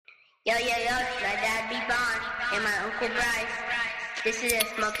Yo, it's my dad B-Bond and my Uncle Bryce. This is a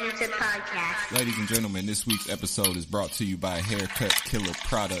Smoking Tip podcast. Ladies and gentlemen, this week's episode is brought to you by Haircut Killer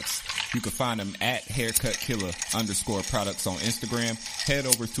Products. You can find them at haircutkiller_products on Instagram. Head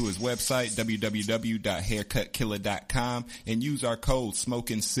over to his website, www.haircutkiller.com, and use our code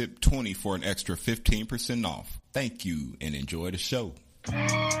SMOKINSIP20 for an extra 15% off. Thank you, and enjoy the show.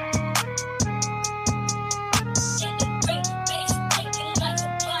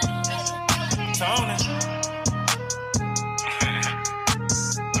 Tony.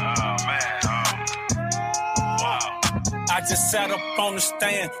 I just sat up on the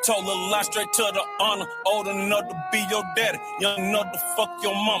stand, told a lie straight to the honor. Old enough to be your daddy, young enough to fuck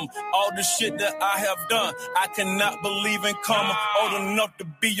your mama. All the shit that I have done, I cannot believe in karma. Old enough to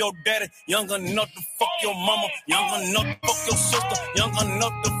be your daddy, young enough to fuck your mama. Young enough to fuck your sister, young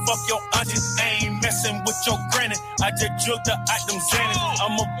enough to fuck your auntie. I ain't messing with your granny, I just jugged the item Xanny.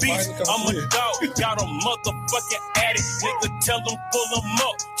 I'm a beast, I'm a dog, got a motherfucking addict. Nigga tell them pull them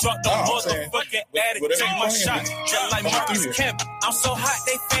up, drop the motherfucking addict. Take my shot, just like Marcus Camp. I'm so hot,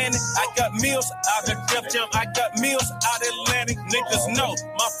 they fanning. I got meals out of Def Jam. I got meals out Atlantic. Niggas know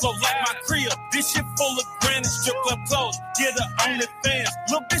my flow like my crib. This shit full of granite. Strip club clothes. Get the OnlyFans.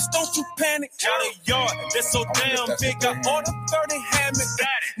 Little bitch, don't you panic. Out of yard, that's so damn big. I ordered 30 hammers.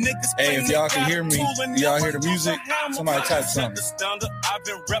 Niggas, hey, if y'all can hear me, y'all hear the music, somebody type something. I've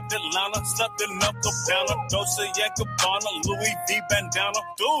been repped Atlanta, slept in Knuckle Banner, Dolce & Gabbana, Louis V bandana.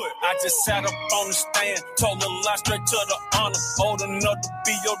 Do it. I just sat up on the stand, told a lie straight to the honor. Old enough to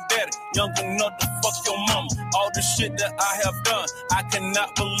be your daddy, young enough to fuck your mama. All the shit that I have done, I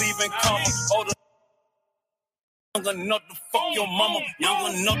cannot believe in karma. Young enough to fuck your mama,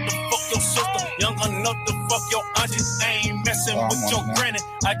 young enough to fuck your sister, young enough to fuck your auntie. I ain't messing with your granny,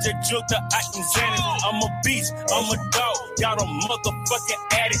 I just jugged the item Xanny. I'm a beast, I'm a dog, got a motherfucking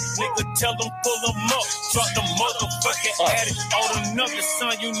addict. Nigga tell them pull them up, drop the motherfucking addict. Old enough to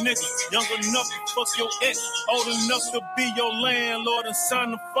sign you niggas, young enough to fuck your ex. Old enough to be your landlord and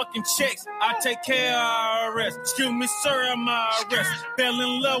sign the fucking checks. I take care of IRS, excuse me sir, I'm IRS. Fell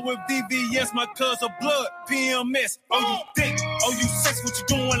in love with VVS, my cousin blood, PMS. Oh, you think, oh, you sex, what you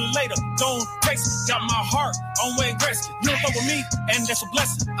doing later? Don't text, got my heart on way rescue. You don't fuck with me, and that's a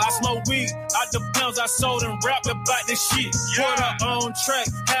blessing. I smoke weed out the pounds I sold and rap about this shit. Put her on track,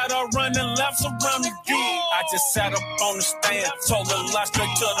 had her running laps around the gig. I just sat up on the stand, told her lie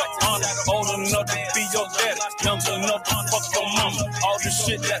straight to the honor. Old enough to be your daddy, young enough to fuck your mama. All the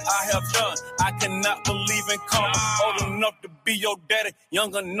shit that I have done, I cannot believe in karma. Old enough to be your daddy,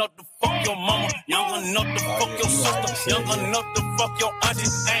 young enough to fuck your mama. Young enough to fuck your sister, young enough to fuck your auntie.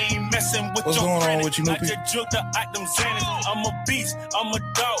 I ain't messing with What's your going on granny. with you, I Noopy? just jugged the item Xanny. I'm a beast, I'm a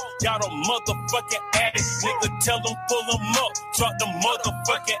dog, got a motherfucking addict. Nigga tell them pull them up, drop the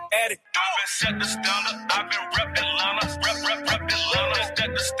motherfucking addict. I've been set the standard, I've been rep Atlanta, rep Atlanta.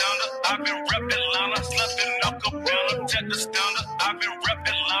 Set the standard, I've been rep Atlanta, slept in Knuckle Banner. Set the standard, I've been rep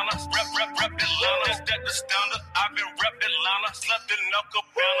Atlanta, rep Atlanta. Set the standard, I've been rep Atlanta, slept in Knuckle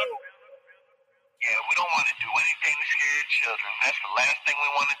Banner. Yeah, we don't want to do anything to scare children. That's the last thing we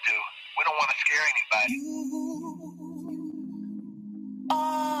want to do. We don't want to scare anybody. You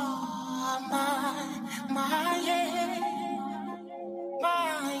are my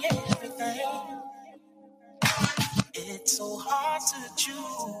everything. It's so hard to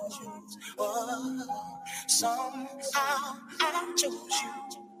choose, but somehow I chose you.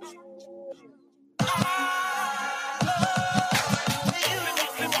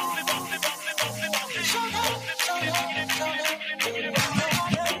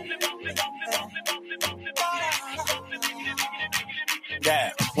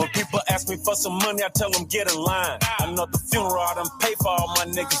 Yeah, when people ask me for some money, I tell them get in line. I know the funeral, I done pay for all my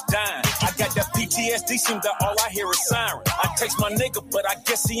niggas dying. I got that PTSD, seems that all I hear is siren. I text my nigga, but I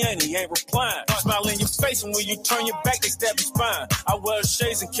guess he ain't replying. Smile in your face, and when you turn your back, they stab your spine. I wear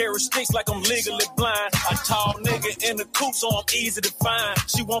shades and carry sticks like I'm legally blind. A tall nigga in the coupe, so I'm easy to find.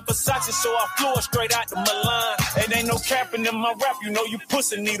 She want Versace, so I flew her straight out to Milan. It ain't no capping in my rap, you know you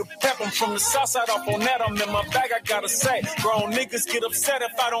pussy need a pep. I'm from the south side, off on that, I'm in my bag, I gotta say. Grown niggas get upset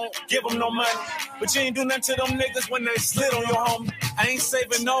if I don't give them no money. But you ain't do nothing to them niggas when they slid on your homie. I ain't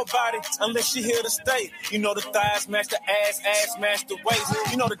saving nobody unless she here to stay. You know the thighs match the ass match the waist.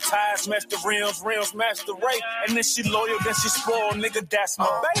 You know the ties match the rims match the rate. And then she loyal, then she spoiled, nigga, that's my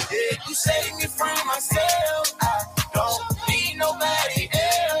baby. You save me from myself, I don't need nobody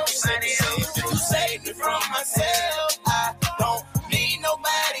else. You save me from myself, I don't need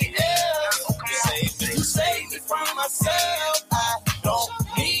nobody else. You save me from myself, I don't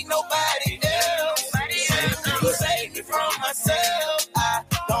need nobody else. You save me from myself, I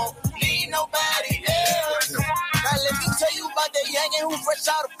don't youngin' who fresh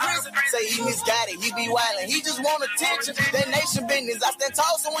out of prison. Say he misguided, he be wildin', he just want attention. That nation business, I stand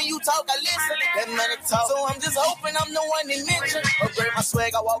tall, so when you talk, I listen. That money talk, so I'm just hoping I'm the one they mention. Upgrade my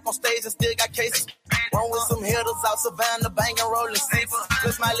swag, I walk on stage and still got cases. Run with some hitters out Savannah, bangin' rollin' six.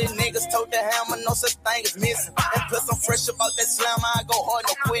 Plus my little niggas told the hammer, no such thing as missing. And plus I'm fresh about that slammer, I go hard,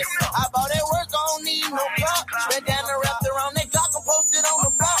 no quit. I bought that work, I don't need no clock. Spent down the wrapped around that Glock, I'm posted on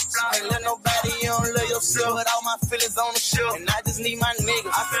the block. Ain't let nobody, you don't love yourself, but all my feelings on the show. And I just need my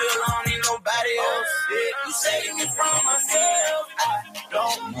niggas, I feel I don't need nobody else. Yeah, you save me from myself, I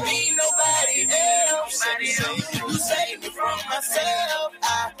don't need nobody else. You save me from myself,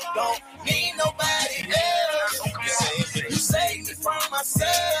 I don't need nobody else. You save me from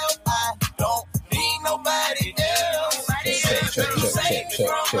myself, I don't need nobody else. You save me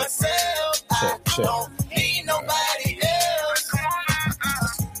from myself, I don't need nobody else.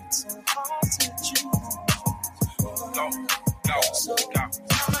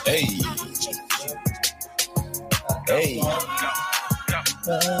 Hey. Hey.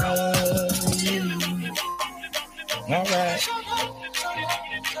 All right.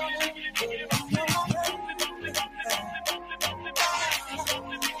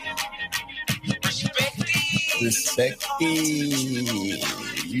 Respecty.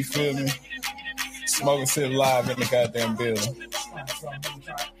 You feel me? Smoking Sip live in the goddamn building.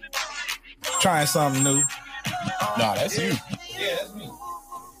 Trying something new. Nah, that's you. Yeah, that's me.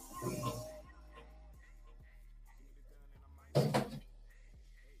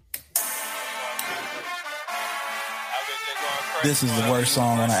 This is the worst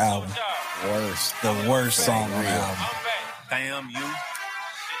song on the album. Worst. The worst song on the album. Damn you.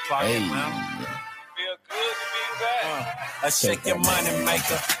 Hey. Feel good to be back. I shake your money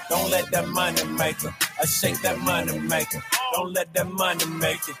maker. Don't let that money maker. I shake that money maker. Don't let that money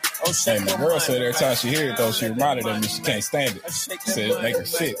make it. Oh, Hey, my girl said every time she heard it, though, she reminded her that she can't stand it. She said it make her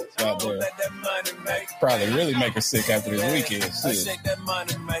sick out there. Probably really make her sick after this weekend. I shake that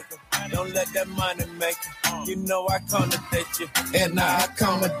money maker. Don't let that money make it. You know I accommodate you, and I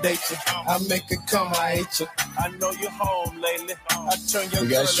accommodate you. I make it come, I hate you. I know you're home lately. I turn your We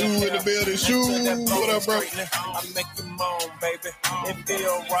got Shoe in the building. Shoe, what up, bro? I make you moan, baby. It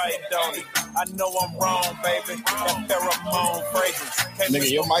feel right, don't it? I know I'm wrong, baby. That pheromone fragrance.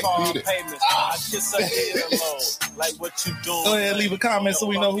 Nigga, your mic muted. I kiss her head alone. Like what you doing? Go ahead, leave a comment so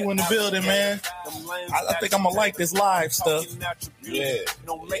we know who in the building, man. I think I'm gonna like this live stuff. Yeah.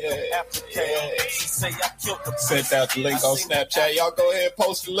 No makeup application. She say I killed the Sent out the link on Snapchat. Y'all go ahead,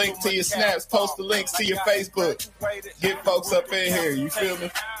 post the link to your snaps, post the links to your Facebook. Get folks up in here, you feel me?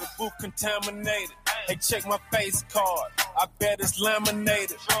 The booth contaminated. Hey, check my face card. I bet it's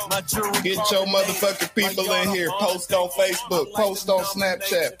laminated. My jewelry. Get your motherfucking people in here. Post on Facebook, post on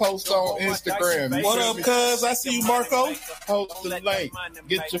Snapchat, post on Instagram. What up, cuz? I see you, Marco. Post the link.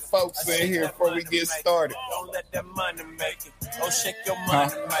 Get your folks in here before we get started. Don't let that money make it. Oh, shake your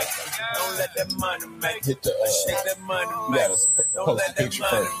money maker. Don't let that money make it. Hit the, shake that money you maker. gotta Don't post let the that picture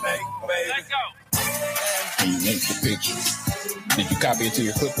money first. make it, baby. Let's go. You link the picture. Did you copy it to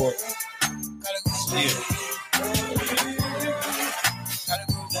your clipboard?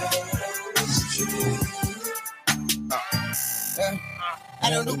 I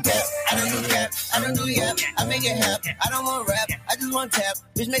don't do cap, I don't do cap, I don't do yap, I make it happen. I don't want rap, I just want tap.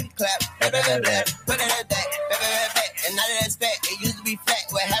 Bitch make it clap, blah, blah, blah, blah. Put it at that, blah, blah, blah, blah. And now that it's fat, it used to be flat.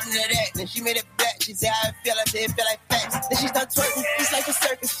 What happened to that? Then she made it black. She said how it feel, I said it feel like facts. Then she start twerking, it's like a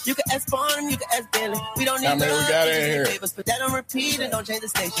circus. You can ask Bonham, you can ask Billy. We don't need Now, man, we got it here. papers, but that on repeat and don't change the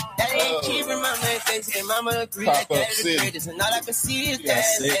station. That ain't cheap, and mama ain't facing it. Mama agree Pop that up is the city. greatest. And all I can see is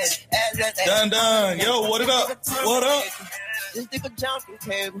six. that. Done. Yo, what it up? What up? This nigga jumping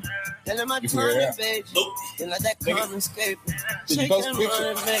cable. Telling my You tongue hear that? baby. Then let that come escape. Did you post a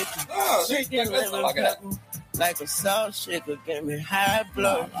picture? Oh, Shake that Look at money like a salt shaker. Give me high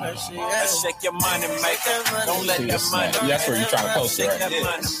blood pressure. I shake your money maker. Don't let that money. That's where you're trying to post it, Shake that right?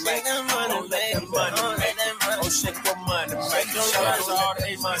 money maker. Don't let that money maker. Oh, shake your money maker. Shout out to all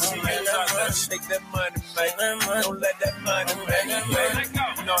the money makers. Shake that money maker. Don't let that money maker.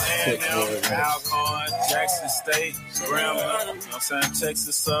 You know, A&M, Alcorn, Jackson State, Grambling, you know what I'm saying?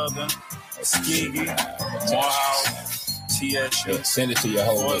 Texas Southern, Tuskegee, Morehouse, TSU. Send it to your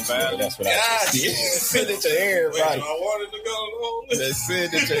whole list. Nigga. That's what I said. Send it to everybody. Let's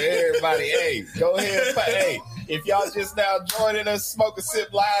send it to everybody. Hey, go ahead. Hey, if y'all just now joining us, Smoke a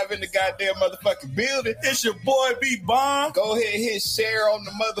Sip live in the goddamn motherfucking building. It's your boy B-Bomb. Go ahead and hit share on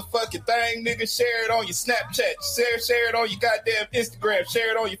the motherfucking thing, nigga. Share it on your Snapchat. Share it on your goddamn Instagram.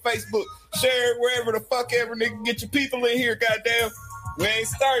 Share it on your Facebook. Share it wherever the fuck ever, nigga. Get your people in here, goddamn. We ain't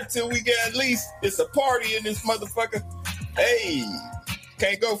starting till we get at least, it's a party in this motherfucker. Hey,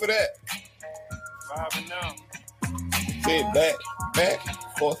 can't go for that. 5 and now. Sit back,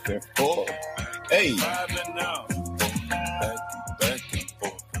 forth and forth. Hey. 5 and now. Back and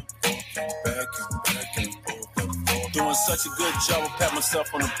forth. Doing such a good job, I pat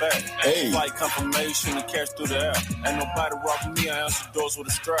myself on the back. Hey. Flight confirmation and cash through the air. Ain't nobody robbing me, I answer doors with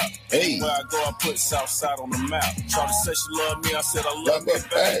a strap. Hey. Where I go, I put Southside on the map. Shawty said she love me, I said I love her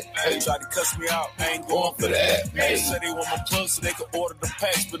back. Hey. Tried to cuss me out, I ain't going for that. They Hey. said they want my plug so they could order the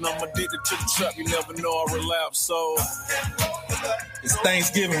packs, but I'm addicted to the trap, you never know I relapse, so. It's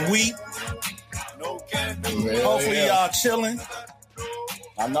Thanksgiving week. No can do. Hopefully y'all chilling.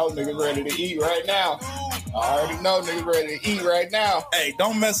 I know niggas ready to eat right now. I already know niggas ready to eat right now. Hey,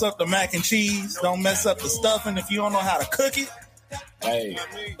 don't mess up the mac and cheese. Don't mess up the stuffing. If you don't know how to cook it, Hey,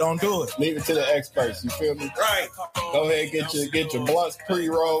 don't do it. leave it to the experts. You feel me? Right. Go ahead and get your blunts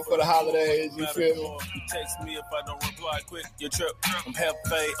pre-rolled for the holidays. You feel me? Text me if I don't reply quick. Your trip, I'm half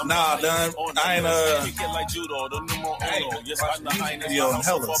fade. I'm Nah, done. I ain't Kick it like judo, the numero uno. Yes, I know I ain't Yo, in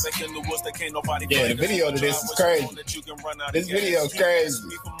hell far back in the woods that can't nobody. Yeah, the video to this is crazy. This video is crazy.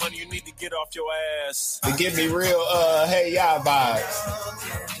 For money, you need to get off your ass. To give me real hey y'all vibes.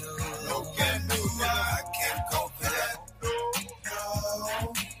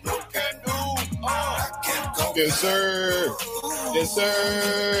 Yes, sir. Yes,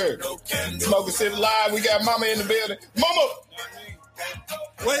 sir. Smoking City Live. We got Mama in the building. Mama!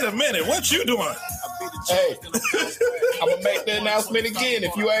 Wait a minute. What you doing? Hey, I'm going to make the announcement again.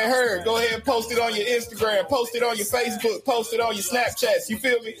 If you ain't heard, go ahead and post it on your Instagram, post it on your Facebook, post it on your Snapchats. You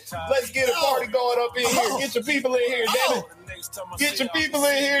feel me? Let's get a party going up in here. Get your people in here, damn it. Get your people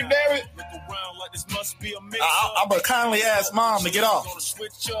in here, damn it. I'm going to kindly ask Mom to get off.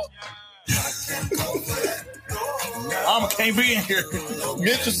 Mama can't be in here.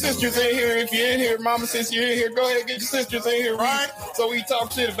 Get your sisters in here if you're in here. Mama, since you're in here, go ahead and get your sisters in here, right? So we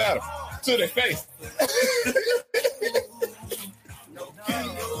talk shit about them to their face.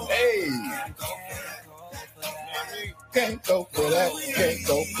 Hey. Can't go for that. Can't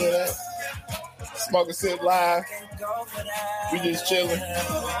go for that. Smoking Sip Live. We just chilling.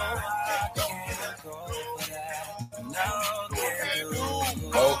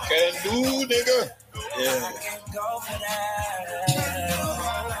 Oh, can do, nigga. Yeah.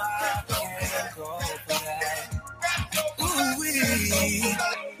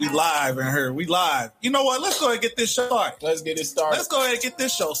 We live in here. We live. You know what? Let's go ahead and get this show started. Let's get it started. Let's go ahead and get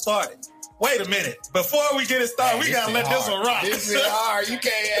this show started. Wait a minute. Before we get it started, we gotta let this one rock. This is hard. You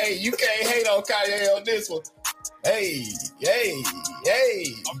can't hate on Kanye on this one. Hey.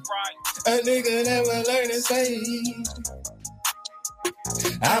 A nigga never learn to say.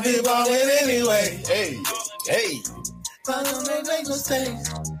 I be ballin' anyway. Hey.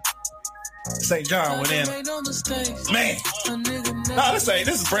 St. John went in. Man. No, this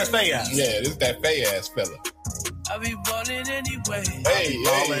is Brent Fayaz. Yeah, this is that Fayaz fella. I be ballin' anyway. Hey,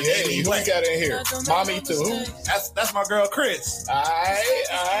 who we got in here? Mommy to who? That's my girl Chris.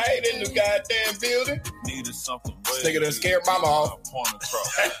 Alright, in the goddamn building. Needed something. This nigga done scared mama off. I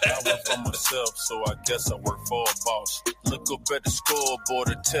work for myself, so I guess I work for a boss. Look up at the scoreboard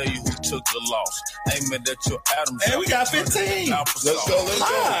to tell you who took the loss. Aiming at your Adams. Hey, we got 15. Let's go.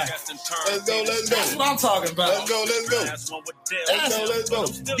 That's what I'm talking about. Let's go.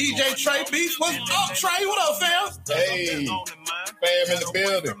 DJ Trey Beats. What's up, Trey? What up, fam? Hey, fam in the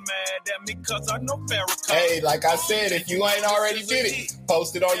building. Hey, like I said, if you ain't already did it,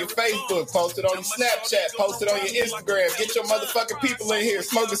 post it on your Facebook, post it on your Snapchat, post it on your Instagram. Get your motherfucking people in here.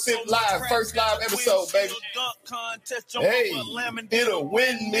 Smoke and Sip Live, first live episode, baby. Hey, hit a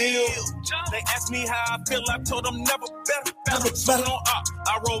windmill. They asked me how I feel, I told them never better.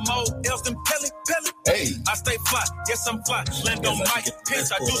 I roll more L's than Pelly. Hey. I stay fly, yes I'm fly. Land on Mike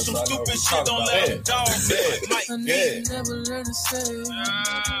Pence, I do some stupid shit, don't let them dogs Mike. Never learn to say.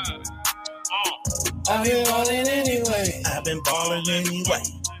 I've been ballin'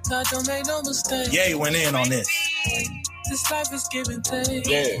 anyway. God don't make no mistake. Ye went in on this. This life is give and take.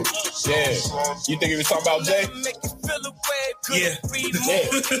 Yeah. You think he was talking about Jay? Yeah.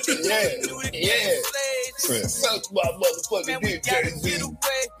 Such my motherfucking dick, Jay-Z.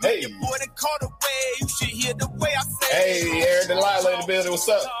 Hey. Hey, Aaron Delilah in the building. What's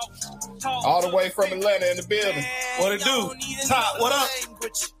up? All the way from Atlanta in the building. What it do? Top, what up?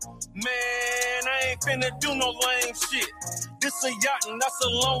 Man, I ain't finna do no lame shit. This a yacht and that's a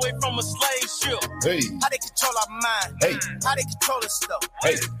long way from a slave ship. Hey, How they control our mind? hey, How they control us though?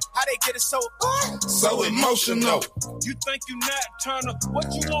 hey. How they get it so So emotional. You think you Nat Turner? What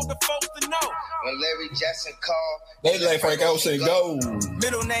you want the folks to know? When Larry Jackson called, They let Frank Ocean go.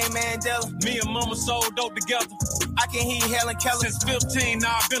 middle name Mandela? Me and Mama sold dope together. I can hear Helen Keller. Since 15,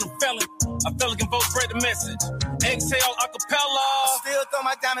 now I've been a felon. A felon can vote, spread the message. Exhale acapella. Still throw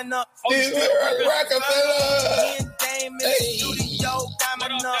my diamond up. Oh, you still rapping? Rockefeller. Me and Dame in the Hey. studio, What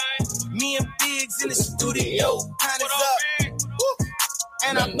diamond up, up. Dame? Me and Biggs in the studio, time What is up, up. Big? Woo.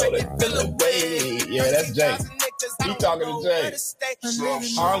 And I I'm know ready they to feel feel away. away. Yeah, that's Jay. He talking to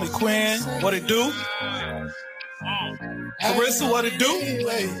Jay. Harley Quinn, what it do? Carissa, what it do?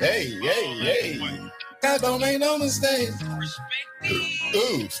 Hey. God don't make no mistake.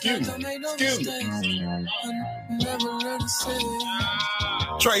 Ooh, excuse me.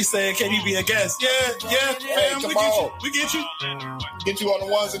 Trey said, can you be a guest? Yeah. Hey, Man, come we get you. on. We get you. Get you on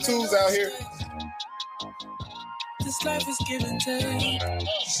the ones and twos out here. This life is give and take.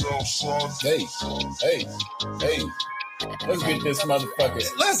 Hey. Let's get this motherfucker.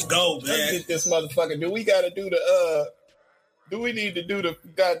 Let's go, Let's man. get this motherfucker. Do we gotta do the do we need to do the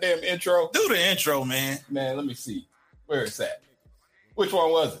goddamn intro? Do the intro, man. Man, let me see. Where it's at. Which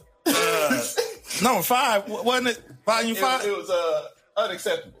one was it? Number 5, wasn't it? Volume 5? It was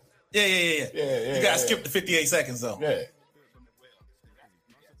unacceptable. Yeah. Yeah. You gotta skip the 58 seconds though. Yeah.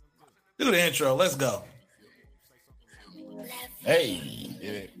 Do the intro. Let's go.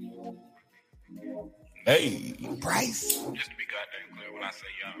 Hey. Bryce. just to be goddamn clear, when I say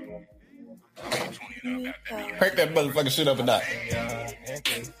young, I'm 20 and up, goddamn. Crank that motherfucking shit up a notch.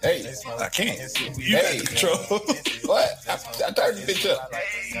 Hey. I can't. You Hey. got control. What? I turned the bitch up.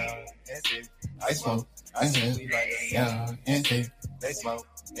 I smoke. Young and safe. They smoke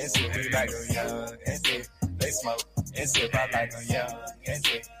and sip, we like them young and sick. They smoke and sip, I like them young and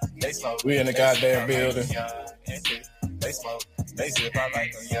sick. They smoke. We in the goddamn building. They smoke, they sip, I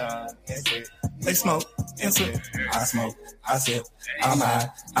like them young and sick. They smoke and sip. I smoke. I sip. I'm high.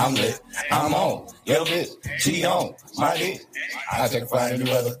 I'm lit. I'm on. Yo, bitch. She on. My dick. I take a flight in the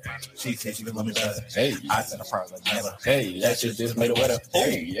weather. She said she was gonna be better. Hey. I said a problem never. Hey, that shit just made it wetter.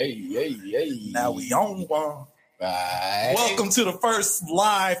 Hey. Now we on one. Bye. Welcome to the first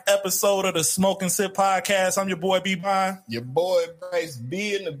live episode of the Smoke and Sip podcast. I'm your boy B Bond, Your boy Bryce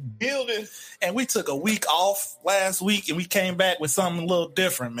B in the building. and we took a week off last week, and we came back with something a little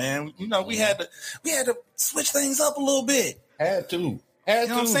different, man. You know, we had to switch things up a little bit. Had to. You know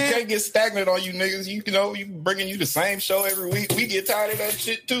what I'm saying? Can't get stagnant on you niggas. You know, you bringing you the same show every week. We get tired of that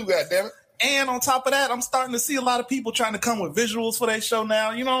shit too, goddammit. And on top of that, I'm starting to see a lot of people trying to come with visuals for their show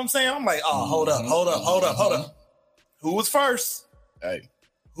now. You know what I'm saying? I'm like, oh, hold up. Who was first? Hey,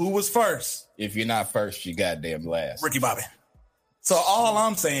 Who was first? if you're not first, you goddamn last. Ricky Bobby. So all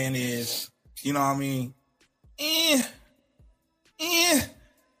I'm saying is, you know what I mean?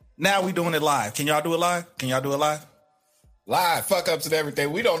 Now we doing it live. Can y'all do it live? Live fuck ups and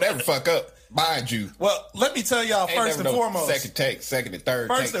everything. We don't ever fuck up, mind you. Well, let me tell y'all Ain't first never and no foremost. Second take, second and third.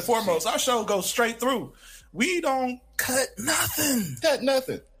 First takes and foremost, our show goes straight through. We don't cut nothing. Cut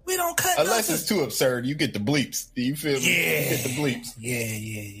nothing. We don't cut Unless nothing. it's too absurd, you get the bleeps. Do you feel me? Yeah. You get the bleeps.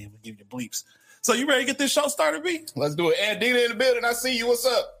 Yeah. We give you bleeps. So you ready to get this show started, B? Let's do it. And Dina in the building. I see you. What's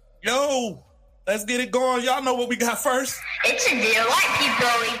up? Yo, let's get it going. Y'all know what we got first. It's a Dear White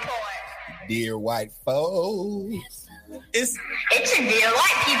People report. Dear white folks. It's It's a Dear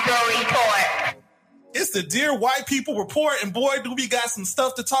White People report. the Dear White People report, and boy, do we got some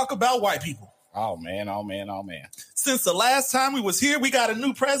stuff to talk about white people. Oh man. Since the last time we was here, we got a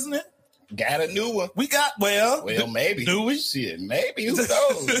new president. Got a new one. We got well, Maybe. do we? Shit, maybe. Who knows?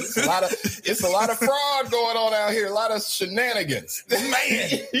 It's a lot of fraud going on out here. A lot of shenanigans. Man,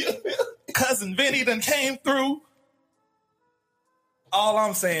 cousin Vinny done came through. All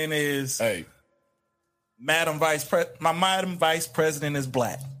I'm saying is, Hey, my Madam Vice President is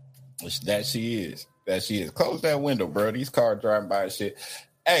black. that she is. Close that window, bro. These cars driving by and shit.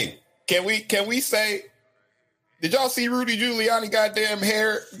 Hey, can we say? Did y'all see Rudy Giuliani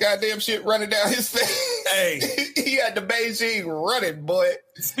goddamn shit running down his face? Hey, He had the Beijing running, boy.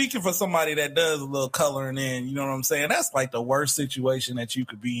 speaking for somebody that does a little coloring in, you know what I'm saying? That's like the worst situation that you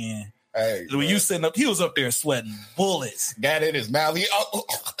could be in. Hey, When you sitting up, he was up there sweating bullets. got in his mouth.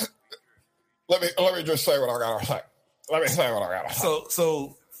 Let me just say what I gotta say.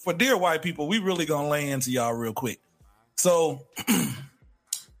 So for Dear White People, we really gonna lay into y'all real quick. So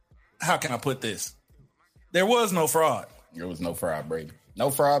how can I put this? There was no fraud. There was no fraud, baby. No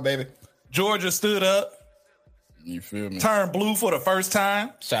fraud, baby. Georgia stood up, You feel me? turned blue for the first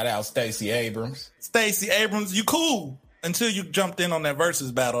time. Shout out Stacey Abrams. Stacey Abrams, you cool. until you jumped in on that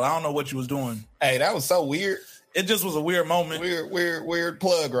versus battle. I don't know what you was doing. Hey, that was so weird. It just was a weird moment. Weird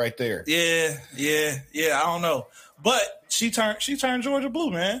plug right there. Yeah. I don't know, but she turned Georgia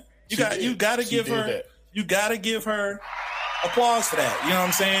blue, man. You got to give her applause for that. You know what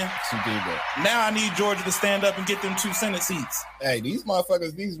I'm saying? She did that. Now I need Georgia to stand up and get them 2 Senate seats. Hey, these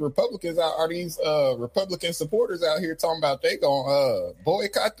motherfuckers, these Republicans are these Republican supporters out here talking about they gonna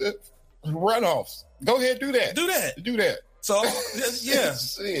boycott the runoffs. Go ahead, do that. Do that. So yeah,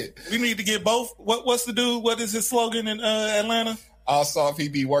 shit. We need to get both. What's the dude? What is his slogan in Atlanta? All soft. He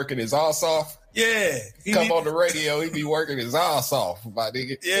be working his ass off. Yeah, on the radio. He be working his ass off, my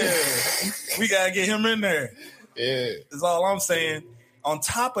nigga. Yeah, we gotta get him in there. Yeah, that's all I'm saying. On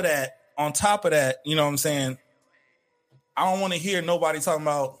top of that, you know what I'm saying? I don't want to hear nobody talking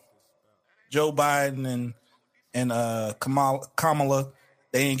about Joe Biden and Kamala.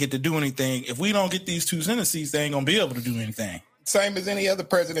 They ain't get to do anything. If we don't get these 2 Senate seats, they ain't gonna be able to do anything. Same as any other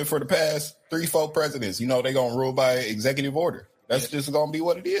president for the past 3-4 presidents. You know, they gonna rule by executive order. That's just gonna be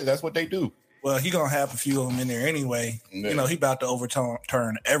what it is. That's what they do. Well, he gonna have a few of them in there anyway. Yeah. You know, he about to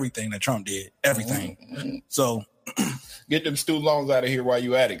overturn everything that Trump did. Everything. Mm-hmm. So get them student loans out of here while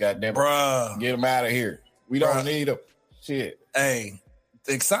you at it, goddamn it. Bruh. Get them out of here. We don't need them. Shit. Hey,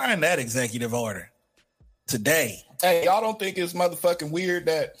 they signed that executive order today. Hey, y'all don't think it's motherfucking weird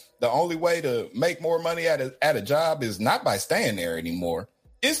that the only way to make more money at a job is not by staying there anymore.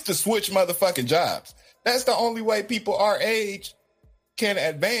 It's to switch motherfucking jobs. That's the only way people our age can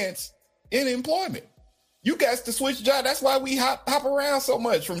advance in employment. You guys to switch jobs. That's why we hop around so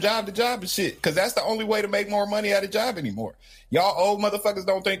much from job to job and shit. Because that's the only way to make more money at a job anymore. Y'all old motherfuckers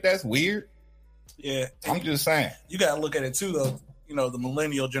don't think that's weird? Yeah. I'm just saying. You got to look at it too, though. You know, the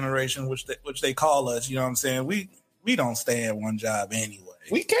millennial generation, which they call us, you know what I'm saying? We don't stay at one job anyway.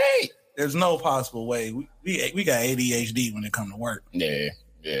 We can't. There's no possible way. We got ADHD when it comes to work. Yeah,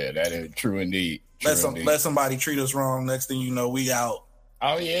 that is true indeed. Let somebody treat us wrong. Next thing you know, we out.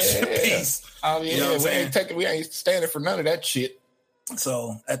 Oh yeah, peace. Oh yeah, you know we ain't standing for none of that shit.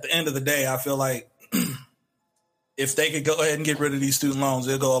 So at the end of the day, I feel like if they could go ahead and get rid of these student loans,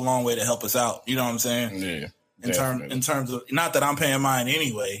 it'll go a long way to help us out. You know what I'm saying? Yeah. In terms of, not that I'm paying mine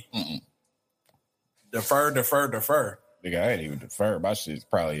anyway. Mm-mm. Defer. Nigga, I ain't even defer. My shit's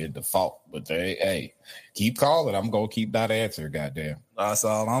probably a default. But hey, keep calling. I'm gonna keep not answering. Goddamn. That's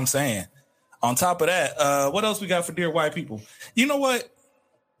all I'm saying. On top of that, what else we got for Dear White People? You know what?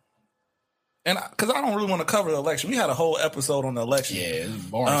 And because I don't really want to cover the election, we had a whole episode on the election. Yeah, it's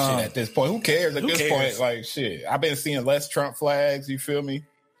boring shit at this point. Who cares at this point? Like shit, I've been seeing less Trump flags. You feel me?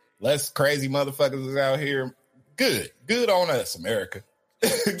 Less crazy motherfuckers is out here. Good on us, America.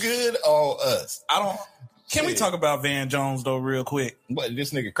 Good on us. Can we talk about Van Jones though, real quick? What,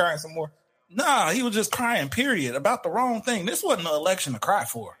 this nigga crying some more? Nah, he was just crying. Period. About the wrong thing. This wasn't an election to cry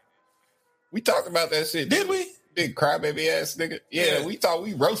for. We talked about that shit. Did we? Big crybaby ass nigga. Yeah, we thought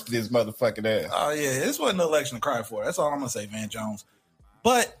we roasted his motherfucking ass. Oh yeah, this wasn't an election to cry for. That's all I'm gonna say, Van Jones.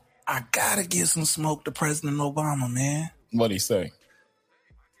 But I gotta give some smoke to President Obama, man. What'd he say?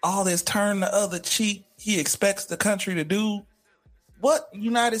 All this turn the other cheek he expects the country to do. What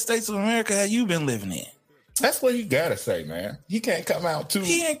United States of America have you been living in? That's what he gotta say, man. He can't come out too.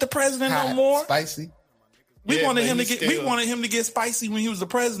 He ain't the president no more. Spicy. We wanted him to get spicy when he was the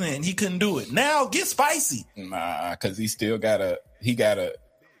president, and he couldn't do it. Now get spicy. Nah, because he still gotta.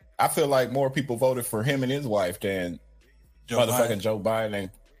 I feel like more people voted for him and his wife than Joe Biden and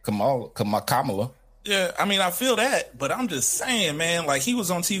Kamala. Yeah, I mean, I feel that, but I'm just saying, man. Like he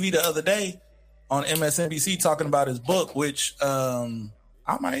was on TV the other day on MSNBC talking about his book, which I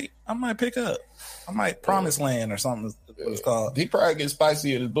might pick up. I might Promised Land or something. What it's called. He probably gets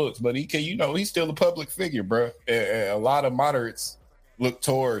spicy in his books, but he can. You know, he's still a public figure, bro. A lot of moderates look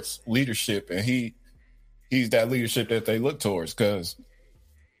towards leadership, and he's that leadership that they look towards. Because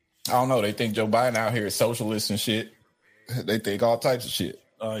I don't know, they think Joe Biden out here is socialist and shit. They think all types of shit.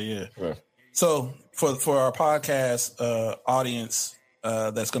 Oh yeah. So for our podcast audience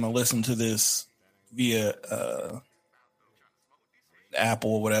that's going to listen to this via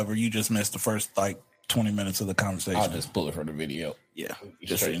Apple or whatever, you just missed the first 20 minutes of the conversation. I'll just pull it from the video. Yeah,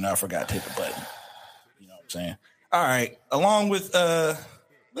 just so you know, I forgot to hit the button. You know what I'm saying? All right. Along with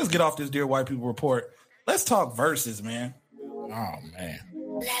let's get off this Dear White People report. Let's talk verses, man. Oh man,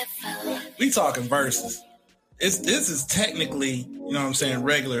 we talking verses. This is technically, you know what I'm saying,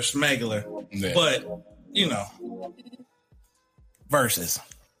 regular smegular, but you know, verses.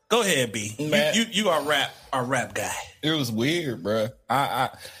 Go ahead, B. You are our rap guy. It was weird, bro. I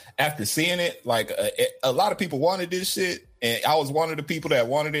after seeing it, like a lot of people wanted this shit, And I was one of the people that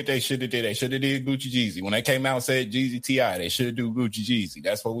wanted it. They should have did Gucci Jeezy. When they came out and said Jeezy T.I., they should do Gucci Jeezy.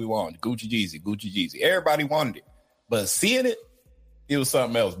 That's what we wanted. Gucci Jeezy. Everybody wanted it. But seeing it, it was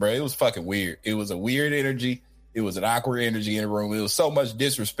something else, bro. It was fucking weird. It was a weird energy. It was an awkward energy in the room. It was so much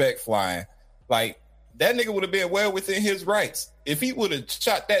disrespect flying. Like, that nigga would have been well within his rights. If he would have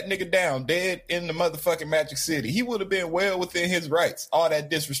shot that nigga down dead in the motherfucking Magic City, he would have been well within his rights. All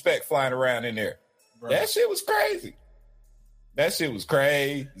that disrespect flying around in there. Bro. That shit was crazy.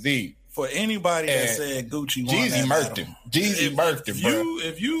 For anybody that said Gucci won Jeezy murked him. Jeezy murked him, bro.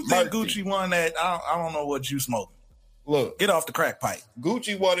 If you think Gucci won that, I don't know what you smoking. Look. Get off the crack pipe.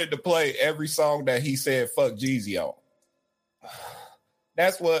 Gucci wanted to play every song that he said fuck Jeezy on.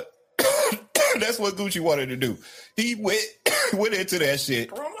 That's what Gucci wanted to do. He went into that shit,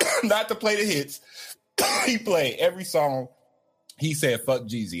 not to play the hits. He played every song he said fuck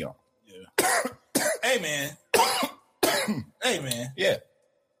Jeezy on. Yeah. Hey, man. Yeah.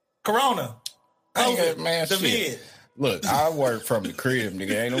 Corona. COVID, man, shit. Look, I work from the crib,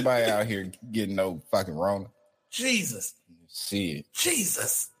 nigga. Ain't nobody out here getting no fucking Rona. Jesus. Shit.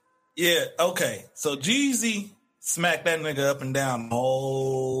 Jesus. Yeah, okay. So Jeezy smacked that nigga up and down the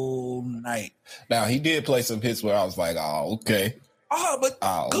whole night. Now, he did play some hits where I was like, oh, okay. Oh, but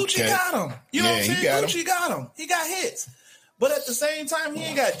Gucci got him. You know what I'm saying? Gucci got him. He got hits. But at the same time, he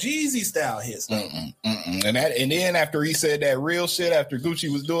ain't got Jeezy style hits. And then after he said that real shit, after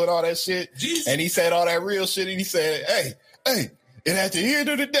Gucci was doing all that shit, and he said all that real shit, and he said, hey, and at the end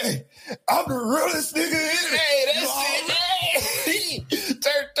of the day, I'm the realest nigga in it. Hey, that shit, he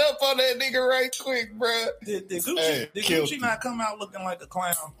turned up on that nigga right quick, bro. Did Gucci not come out looking like a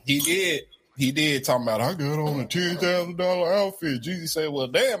clown? He did, talking about, I got on a $10,000 outfit. Jeezy said, well,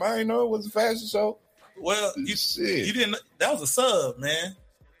 damn, I didn't know it was a fashion show. Well, you didn't. That was a sub, man.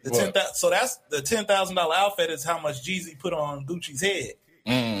 So that's the $10,000 outfit is how much Jeezy put on Gucci's head.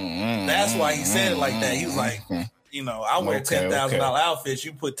 That's why he said it like that. He was like, you know, I wear $10,000 outfits.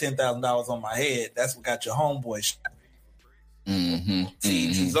 You put $10,000 on my head. That's what got your homeboy shot. To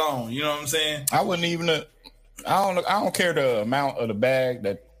each his own. You know what I'm saying? I wouldn't even. I don't care the amount of the bag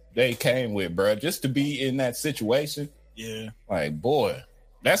that they came with, bro. Just to be in that situation. Yeah. Like, boy.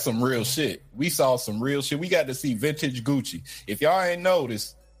 That's some real shit. We saw some real shit. We got to see vintage Gucci. If y'all ain't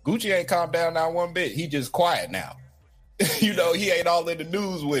noticed, Gucci ain't calmed down not one bit. He just quiet now. You know, he ain't all in the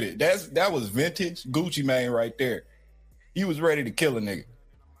news with it. That was vintage Gucci Mane right there. He was ready to kill a nigga.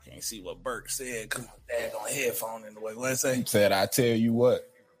 Can't see what Bert said because my dad on headphone in the way. What it say? He said, I tell you what.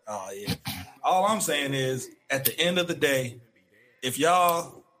 Oh, yeah. All I'm saying is, at the end of the day, if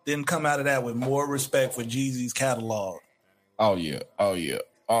y'all didn't come out of that with more respect for Jeezy's catalog. Oh, yeah.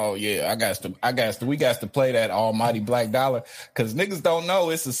 We got to play that Almighty Black Dollar because niggas don't know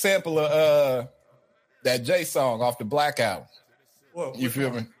it's a sample of that Jay song off the Black album. You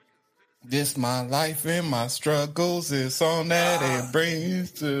feel me? This my life and my struggles. It's on that it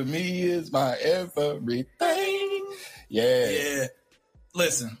brings to me is my everything. Yeah.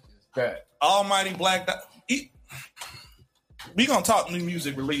 Listen, Almighty Black Dollar. We gonna talk new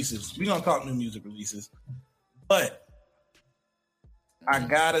music releases. But I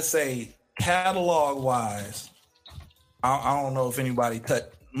gotta say, catalog wise, I don't know if anybody touched.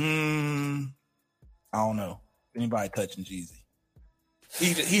 I don't know if anybody touching Jeezy.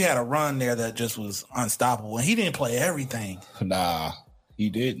 He had a run there that just was unstoppable, and he didn't play everything. Nah, he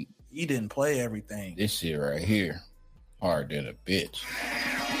didn't. He didn't play everything. This shit right here, hard than a bitch.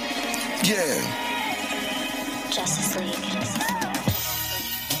 Yeah. Justice League.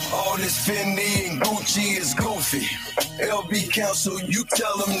 All this Fendi and Gucci is goofy. LB Council, you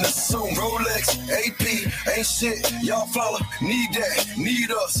tell them to sue. Rolex, AP, ain't shit. Y'all follow, need that,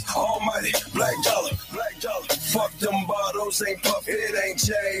 need us. Almighty, black dollar. Fuck them bottles, ain't puff, it ain't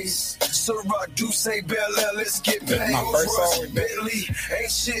J's. Ciroc, Douce, Bel Air, let's get paid. My first song. Bentley,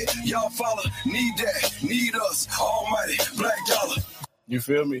 ain't shit. Y'all follow, need that, need us. Almighty, black dollar. You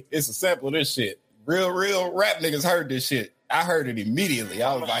feel me? It's a sample of this shit. Real rap niggas heard this shit. I heard it immediately.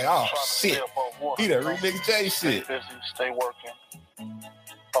 I was like, oh, shit. He done remixed Jay shit. Stay busy, stay working.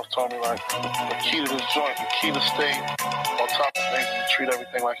 I was telling me, like, the key to this joint, the key to stay on top of things and treat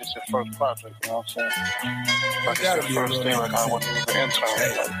everything like it's your first project, you know what I'm saying? Like it's your first thing, like I wasn't even an intern.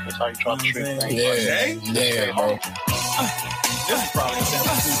 Like, that's how you try to treat things. Yeah, bro. This is probably a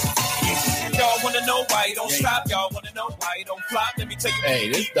sample. Y'all wanna know why you don't stop? Y'all wanna know why you don't flop? Let me tell you. Hey,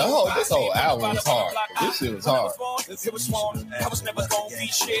 this whole album was hard. This shit was hard. It was sworn. I was never gonna be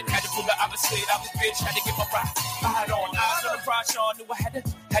shit. Had to pull the opposite. I was bitch. Had to get my rock. I had on eyes on the front. Sean knew I had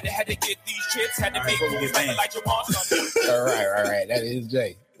to get these chips. Had to make moves like you want something. All right. That is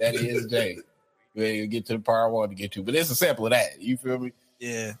Jay. You get to the part I wanted to get to, but it's a sample of that. You feel me?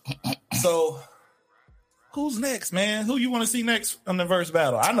 Yeah. So, who's next, man? Who you want to see next on the verse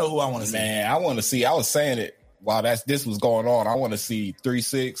battle? I know who I want to see. Man, I want to see. I was saying it while this was going on. I want to see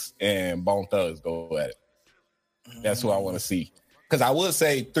 3-6 and Bone Thugs go at it. That's who I want to see. Because I would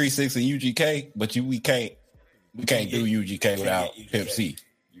say 3-6 and UGK, but we can't do UGK without Pimp C.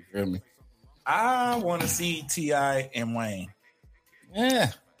 You feel me? I want to see T.I. and Wayne.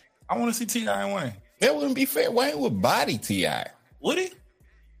 Yeah. I want to see T.I. and Wayne. That wouldn't be fair. Wayne would body T.I. Would he?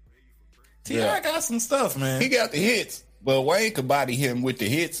 T.I. got some stuff, man. He got the hits, but Wayne could body him with the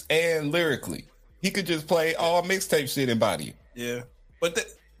hits and lyrically. He could just play all mixtape shit and body it. Yeah. But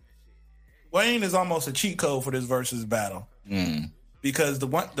Wayne is almost a cheat code for this versus battle. Because the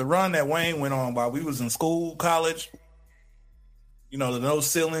run that Wayne went on while we was in school, college, you know, the no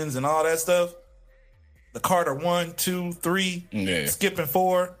ceilings and all that stuff, the Carter 1, 2, 3, skipping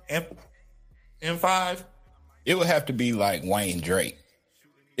 4 and 5. It would have to be like Wayne Drake.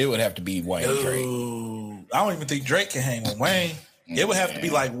 It would have to be Wayne Drake. I don't even think Drake can hang with Wayne. It would have to be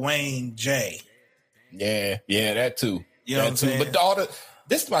like Wayne J. Yeah, that too. You know what I'm saying? But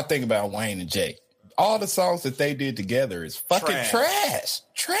this is my thing about Wayne and Jay. All the songs that they did together is fucking trash,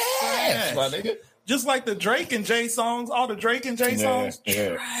 my nigga. Just like the Drake and Jay songs, all the Drake and Jay songs,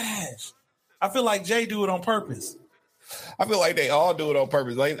 trash. I feel like Jay do it on purpose. I feel like they all do it on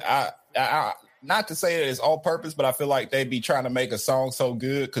purpose. Like I not to say that it's all purpose, but I feel like they be trying to make a song so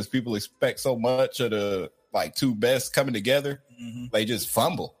good because people expect so much of the like two best coming together. They just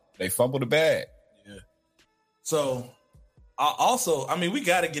fumble. They fumble the bag. Yeah. So I mean, we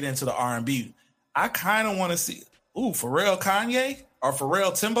got to get into the R&B. I kind of want to see, Pharrell Kanye or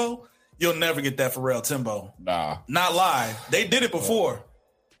Pharrell Timbo. You'll never get that Pharrell Timbo. Nah. Not live. They did it before.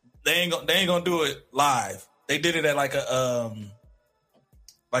 They ain't gonna do it live. They did it at like a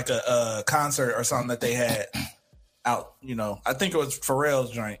concert or something that they had out, you know. I think it was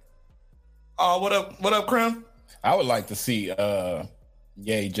Pharrell's joint. Oh, what up, Krim? I would like to see Ye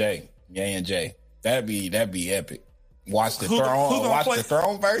and Jay. That'd be epic. Watch the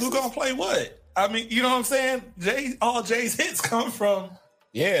throne versus. Who gonna play what? I mean, you know what I'm saying? All Jay's hits come from.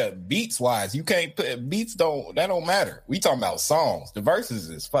 Yeah, beats wise, you can't put beats. Don't matter. We talking about songs. The verses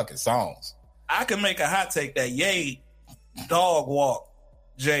is fucking songs. I can make a hot take that Ye dog walk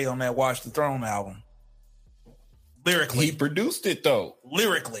Jay on that Watch the Throne album. Lyrically, he produced it though.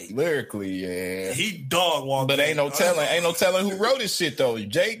 Lyrically, yeah. He dog walked. But ain't no telling who wrote his shit though.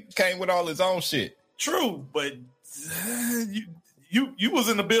 Jay came with all his own shit. True, but you was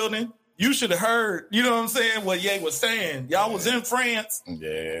in the building. You should have heard, you know what I'm saying, what Ye was saying. Y'all was in France,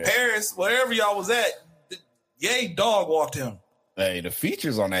 Paris, wherever y'all was at. Ye dog walked him. Hey, the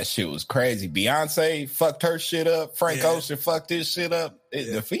features on that shit was crazy. Beyonce fucked her shit up. Frank Ocean fucked his shit up.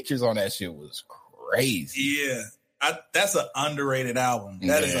 The features on that shit was crazy. Yeah. That's an underrated album.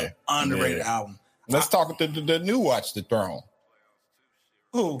 That is an underrated album. Let's talk to the new Watch the Throne.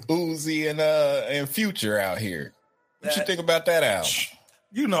 Who? Uzi and Future out here. What you think about that album?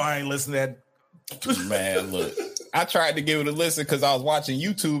 You know I ain't listening to that. Man, look. I tried to give it a listen because I was watching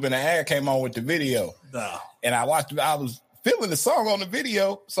YouTube and the ad came on with the video. No. And I was feeling the song on the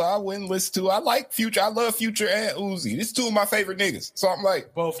video, so I went and listened to it. I like Future. I love Future and Uzi. These two of my favorite niggas. So I'm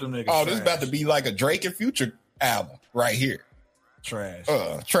like, both them niggas. Oh, this is about to be like a Drake and Future album right here. Trash.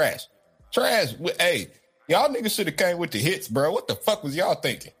 Trash. Hey, y'all niggas should have came with the hits, bro. What the fuck was y'all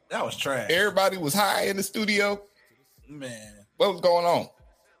thinking? That was trash. Everybody was high in the studio. Man. What was going on?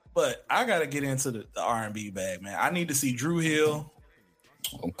 But I got to get into the R&B bag, man. I need to see Dru Hill.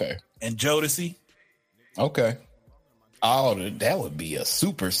 Okay. And Jodeci. Okay. Oh, that would be a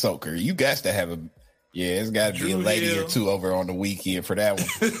super soaker. You got to have it's got to be a lady or two over on the weekend for that one.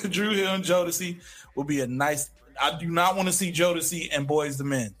 Dru Hill and Jodeci will be a nice. I do not want to see Jodeci and Boyz II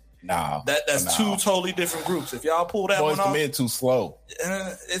Men. No. That's two totally different groups. If y'all pull that Boyz one off. II Men too slow.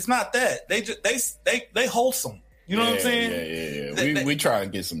 It's not that. They wholesome. You know what I'm saying? Yeah. We try to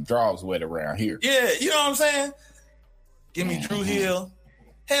get some draws wet around here. Yeah, you know what I'm saying? Give me Dru Hill.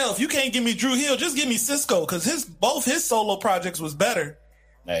 Hell, if you can't give me Dru Hill, just give me Cisco, because both his solo projects was better.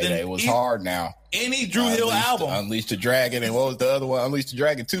 Hey, it was hard now. Any Dru Hill album. Unleash the Dragon, and what was the other one? Unleash the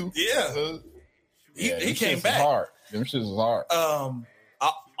Dragon 2? Yeah. He came back. Hard. Them shit was hard.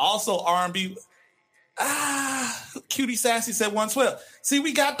 Also R&B. Cutie Sassy said 112. See,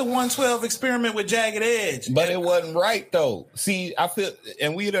 we got the 112 experiment with Jagged Edge. But it wasn't right, though. See, I feel,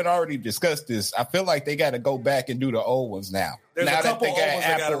 and we had already discussed this, I feel like they got to go back and do the old ones now. There's now a couple that old ones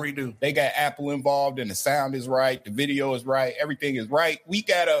they got to redo. They got Apple involved and the sound is right, the video is right, everything is right. We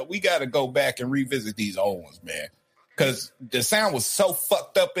gotta go back and revisit these old ones, man. because the sound was so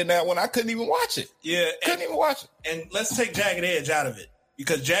fucked up in that one. I couldn't even watch it. Yeah, couldn't even watch it. And let's take Jagged Edge out of it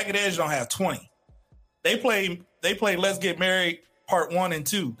because Jagged Edge don't have 20. They play Let's Get Married Part 1 and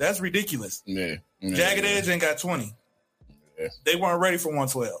 2. That's ridiculous. Yeah. Jagged Edge ain't got 20. Yeah. They weren't ready for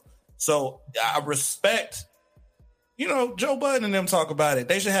 112. So I respect, Joe Budden and them talk about it.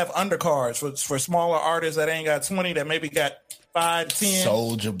 They should have undercards for smaller artists that ain't got 20, that maybe got 5 to 10.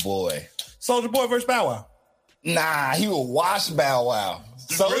 Soulja Boy versus Bow Wow. Nah, he will wash Bow Wow.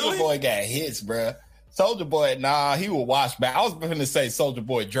 Soulja Boy got hits, bruh. Soulja Boy, he will wash Bow. I was going to say Soulja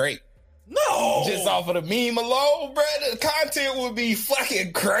Boy Drake. No. Just off of the meme alone, bro, the content would be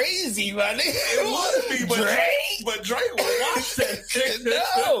fucking crazy, my nigga. It would be, but Drake would watch that.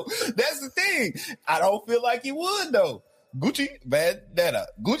 No, that's the thing. I don't feel like he would, though. Gucci Bandana.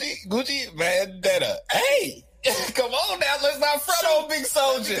 Gucci Bandana. Hey, come on now. Let's not front on Big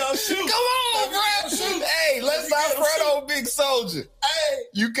Soulja. Come on, bro. Hey, let's not front on Big Soulja. Hey,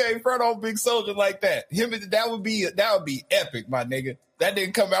 you can't front on Big Soulja like that. That would be epic, my nigga. That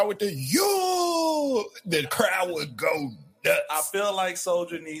didn't come out with the the crowd would go nuts. I feel like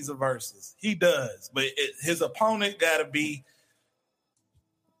Soulja needs a versus. He does, but his opponent got to be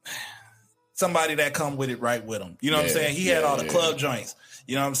somebody that come with it right with him. You know what I'm saying? He had all the club joints.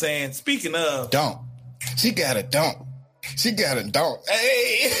 You know what I'm saying? Speaking of... She got a dunk. Hey,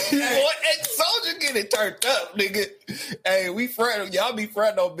 Soulja get it turned up, nigga. Hey, y'all be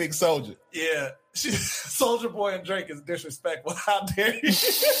fronting on Big Soulja. Yeah. Soulja Boy and Drake is disrespectful. How dare you?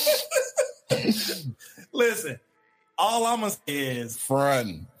 Listen, all I'm going to say is...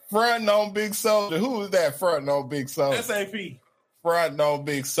 Fronting on Big Soulja. Who is that fronting on Big Soulja? SAP. Fronting on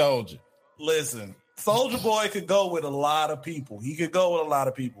Big Soulja. Listen, Soulja Boy could go with a lot of people.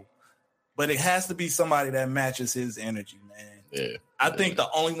 But it has to be somebody that matches his energy, man. Yeah. I think the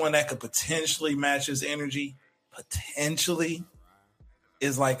only one that could potentially match his energy,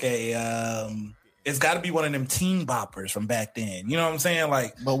 is like it's got to be one of them teen boppers from back then. You know what I'm saying?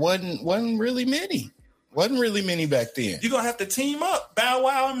 But wasn't really many. Wasn't really many back then. You're going to have to team up Bow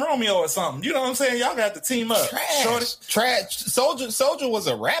Wow and Romeo or something. You know what I'm saying? Y'all got to team up. Trash. Soulja was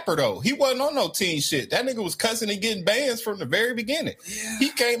a rapper, though. He wasn't on no teen shit. That nigga was cussing and getting bans from the very beginning. Yeah. He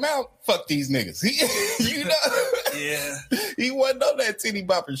came out, fuck these niggas. Yeah. He wasn't on that teeny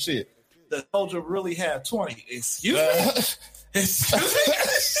bopper shit. The Soulja really had 20. Excuse me?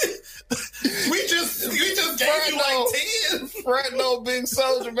 We just gave you like 10. Fronting on Big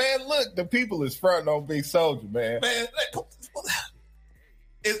Soulja, man. Look, the people is fronting on Big Soulja, man.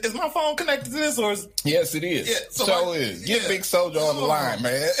 Is my phone connected to this or is... Yes, it is. Yeah, so is. Get Big Soulja on the line,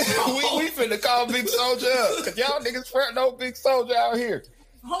 man. we finna call Big Soulja up because y'all niggas fronting on Big Soulja out here.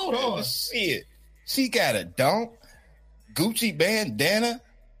 Hold on. Shit. She got a dunk, Gucci Bandana,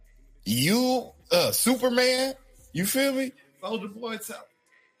 Superman. You feel me? Soulja Boy,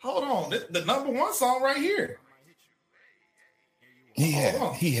 hold on. The number one song right here. He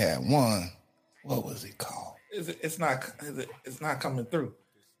had one. What was it called? It's not coming through.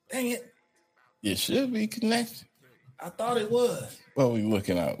 Dang it. It should be connected. I thought it was. What we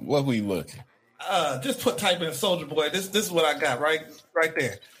looking at? What we looking? Just type in Soulja Boy. This is what I got right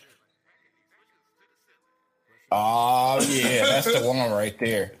there. Oh yeah, that's the one right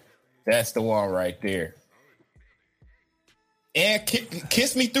there. That's the one right there. And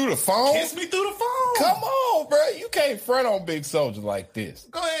kiss me through the phone. Kiss me through the phone. Come on, bro. You can't front on Big Soulja like this.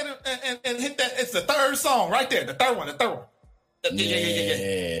 Go ahead and hit that. It's the third song right there. The third one.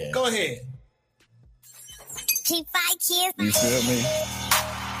 Yeah. Go ahead. Keep fight, kids. You feel me?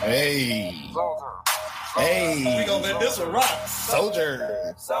 Hey. We gonna let this one rock.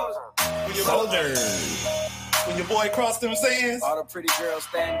 Soulja. When your boy cross them sands. All the pretty girls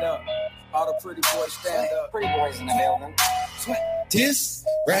stand up. All the pretty boys stand up. Pretty boys in the building. This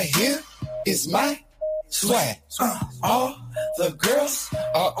right here is my swag. All the girls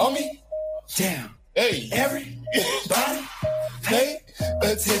are on me. Damn. Hey. Everybody pay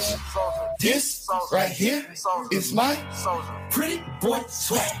attention. This right here is my pretty boy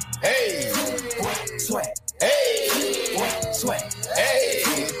swag. Hey. Swag. Hey. Swag. Hey.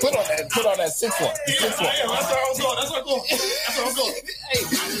 Put on that 6-1. That's where I'm going.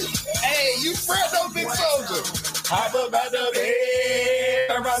 Hey, you friend no Big Soulja. Hop up out the bed,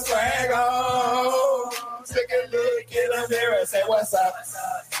 turn my swag on. Take a look in the mirror, say what's up.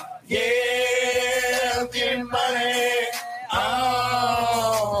 Yeah, I'm getting money.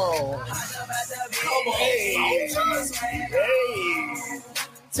 Oh. Come on. Hey.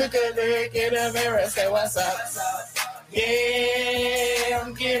 Took a look in the mirror, say what's up. Yeah,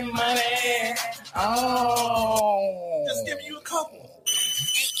 I'm getting money. Oh. Just give me you a couple.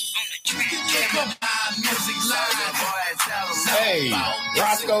 Music live. Hey,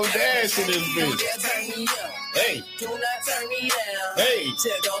 Roscoe Dash in this bitch. Hey. Do not turn me down. Hey.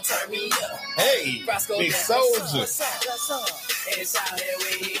 Don't turn me up. Hey. Roscoe Big Dash. Soldier. It's out here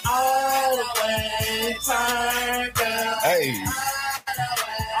with you all the way. Turn down. Hey.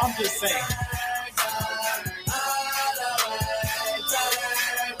 I'm just saying.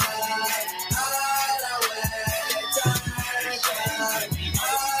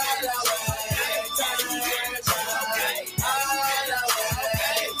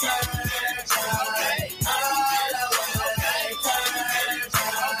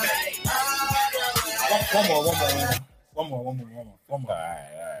 One more. All right.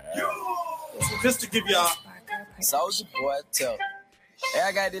 Just to give y'all. Soulja Boy, tell me. Hey,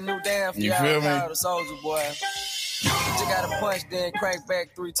 I got this new dance for You y'all. feel me? The Soulja Boy. You just gotta punch, then crank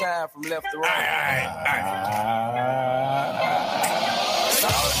back 3 times from left to right.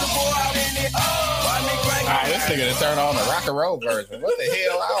 Soulja Boy out in it. All right, this nigga to turn on the rock and roll version. What the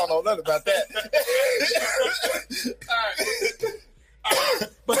hell? I don't know nothing about that. All right.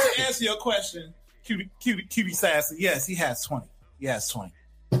 But to answer your question, QB Sassy, yes, he has 20. He has 20.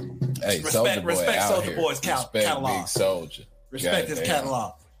 Hey, Respect Soulja Boy's Respect catalog. Big Soldier. Respect his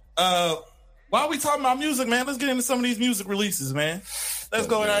catalog. While we talking about music, man, let's get into some of these music releases, man. Let's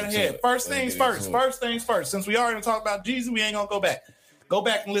go right ahead. First things first. Since we already talked about Jeezy, we ain't gonna go back. Go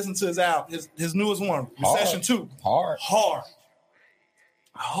back and listen to his album, his newest one, Recession 2. Hard.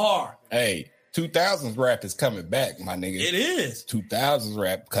 Hey, 2000s rap is coming back, my nigga. It is. 2000s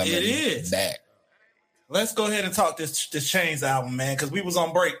rap coming back. Let's go ahead and talk this Chainz album, man, because we was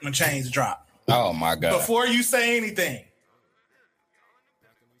on break when Chainz dropped. Oh my God. Before you say anything,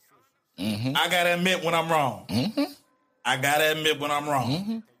 I gotta admit when I'm wrong.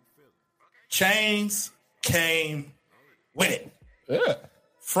 Chainz came with it. Yeah.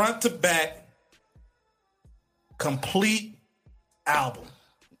 Front to back, complete album.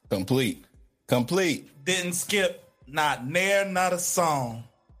 Complete. Didn't skip not a song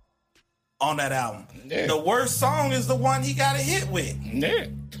on that album. Yeah. The worst song is the one he got a hit with. Yeah.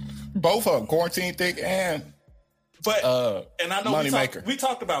 Both of them, Quarantine Thick and and I know Moneymaker. we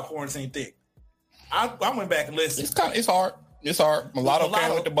talked about Quarantine Thick. I went back and listened. It's hard. Mulatto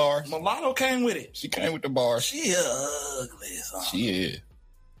came with the bars. Mulatto came with it. She came with the bars. She ugly song. She is.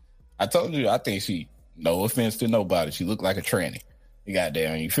 I told you, I think she, no offense to nobody, she looked like a tranny. You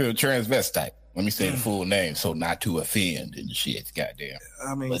goddamn, you feel transvestite. Let me say the full name so not to offend and shit, goddamn.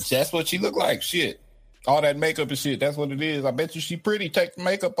 I mean, but that's what she looked like, shit. All that makeup and shit, that's what it is. I bet you she pretty. Take the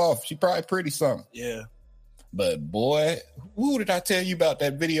makeup off. She probably pretty something. Yeah. But boy, who did I tell you about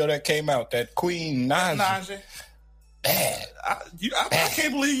that video that came out? That Queen Naja. Bad. I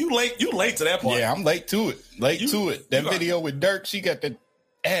can't believe you late. You late to that point. Yeah, I'm late to it. That video with Dirk, she got that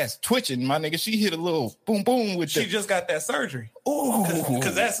ass twitching, my nigga. She hit a little boom boom with she just got that surgery.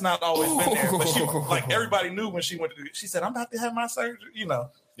 Because that's not always been there. But she, like, everybody knew when she went to she said, I'm about to have my surgery, you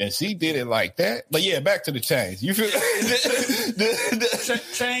know. And she did it like that. But yeah, back to the Chainz. You feel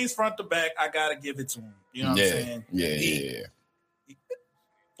Chainz front to back, I gotta give it to him. You know what I'm saying? Yeah.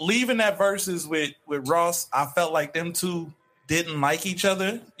 Leaving that verses with Ross, I felt like them two didn't like each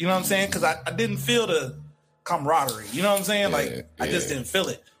other. You know what I'm saying? Because I didn't feel the camaraderie. You know what I'm saying? I just didn't feel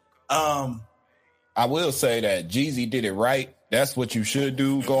it. I will say that Jeezy did it right. That's what you should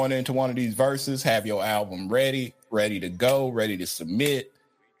do going into one of these verses. Have your album ready to go, ready to submit.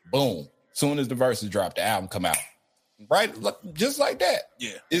 Boom. Soon as the verses drop, the album come out. Right? Just like that.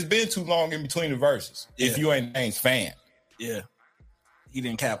 Yeah. It's been too long in between the verses. Yeah. If you ain't Chainz fan. Yeah. He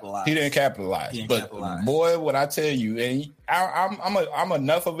didn't capitalize. But boy, what I tell you, and I'm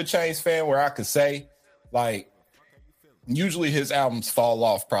enough of a Chainz fan where I could say, like, usually his albums fall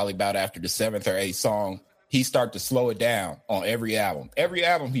off probably about after the 7th or 8th song. He start to slow it down on every album. Every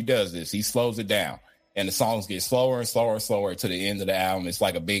album he does this, he slows it down. And the songs get slower and slower and slower to the end of the album. It's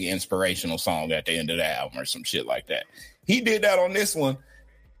like a big inspirational song at the end of the album or some shit like that. He did that on this one,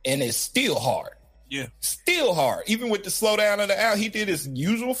 and it's still hard. Yeah. Still hard. Even with the slowdown of the album, he did his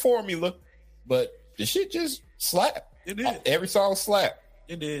usual formula, but the shit just slapped. It did. Every song slapped.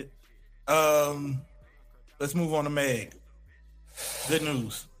 It did. Let's move on to Meg. Good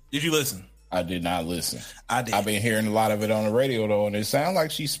news. Did you listen? I did not listen. I did. I've been hearing a lot of it on the radio, though, and it sounds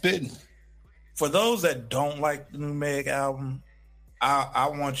like she's spitting. For those that don't like the new Meg album, I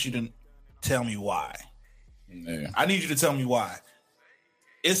want you to tell me why. Yeah. I need you to tell me why.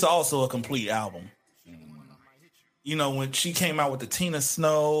 It's also a complete album. You know, when she came out with the Tina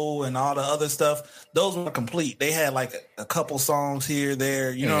Snow and all the other stuff, those were complete. They had like a couple songs here,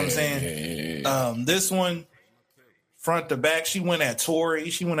 there. You know what I'm saying? Yeah. This one, front to back, she went at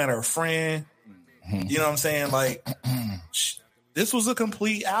Tori. She went at her friend. You know what I'm saying? Like, this was a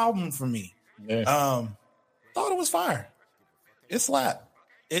complete album for me. Yeah. Thought it was fire. It slapped.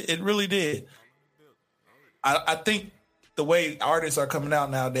 It really did. I think the way artists are coming out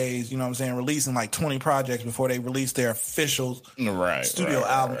nowadays, you know what I'm saying, releasing like 20 projects before they release their official studio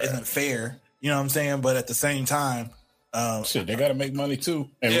album isn't fair. You know what I'm saying? But at the same time, shit, they got to make money too.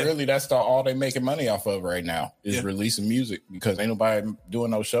 And really, that's all they making money off of right now is releasing music because ain't nobody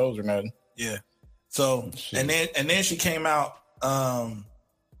doing no shows or nothing. Yeah. So, and then she came out at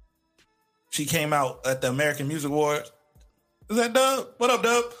the American Music Awards. Is that Dub? What up,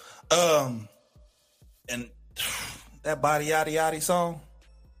 Dub? And that Body Yaddy Yaddy song,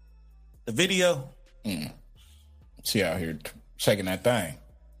 the video. She out here shaking that thing.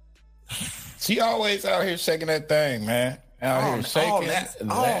 She always out here shaking that thing, man. Out here shaking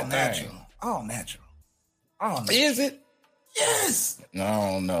all natural. Is it? Yes. I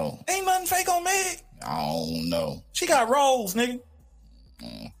don't know. Ain't nothing fake on Meg. I don't know. She got rolls, nigga.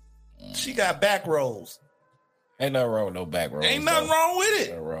 She got back rolls. Ain't nothing wrong with no back rolls. Ain't nothing wrong with it. Ain't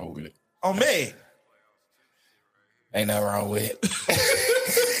nothing wrong with it. On Meg. Ain't nothing wrong with it.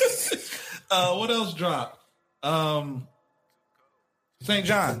 What else dropped? St.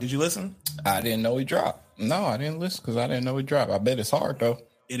 John, did you listen? I didn't know he dropped. No, I didn't listen because I didn't know he dropped. I bet it's hard though.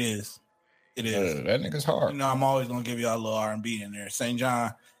 It is. That nigga's hard. You know, I'm always gonna give y'all a little R&B in there. St.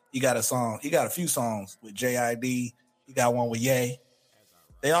 John, he got a song. He got a few songs with JID. He got one with Ye.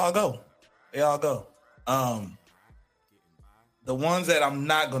 They all go. The ones that I'm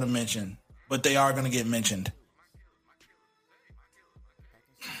not gonna mention, but they are gonna get mentioned.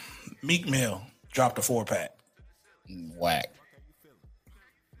 Meek Mill dropped a 4-pack. Whack.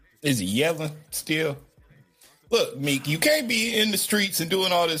 Is he yelling still? Look, Meek, you can't be in the streets and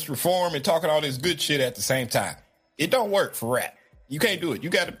doing all this reform and talking all this good shit at the same time. It don't work for rap. You can't do it.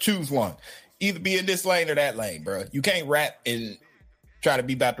 You got to choose one. Either be in this lane or that lane, bro. You can't rap and try to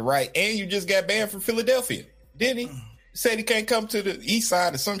be about the right. And you just got banned from Philadelphia, didn't he? Said he can't come to the east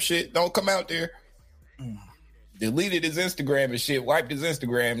side or some shit. Don't come out there. Deleted his Instagram and shit. Wiped his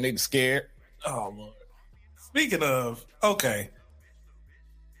Instagram. Nigga scared. Oh, Lord. Speaking of, okay.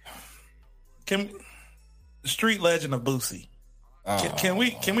 The street legend of Boosie. Can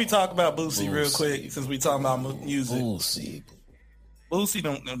we talk about Boosie real quick since we talking about music? Boosie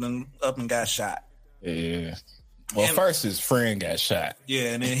done up and got shot. Yeah. Well, first his friend got shot.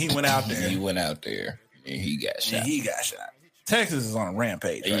 Yeah, and then he went out there. And he got shot. Texas is on a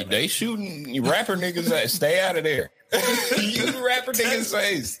rampage. Right they shooting rapper niggas. Stay out of there. You rapper niggas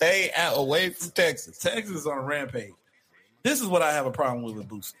say stay out away from Texas. Texas is on a rampage. This is what I have a problem with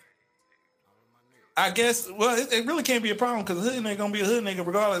Boosie. I guess, well, it really can't be a problem because the hood nigga gonna be a hood nigga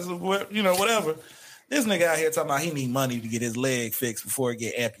regardless of what, you know, whatever. This nigga out here talking about he need money to get his leg fixed before it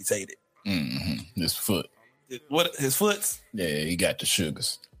get amputated. Mm-hmm. His foot. What? His foot's? Yeah, he got the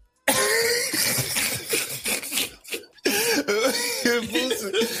sugars.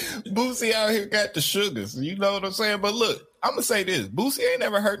 Boosie out here got the sugars. You know what I'm saying? But look, I'm gonna say this: Boosie ain't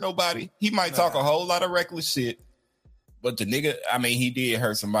never hurt nobody. He might talk a whole lot of reckless shit, but the nigga, I mean, he did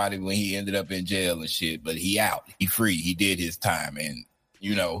hurt somebody when he ended up in jail and shit. But he out, he free, he did his time, and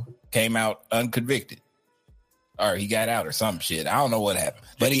you know, came out unconvicted, or he got out or some shit. I don't know what happened,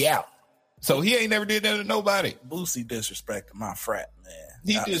 but he out. So he ain't never did that to nobody. Boosie disrespected my frat, man.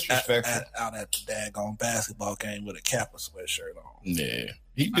 He disrespectful. Out at the daggone basketball game with a Kappa sweatshirt on. Yeah.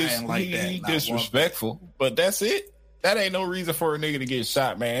 He disrespectful, but that's it. That ain't no reason for a nigga to get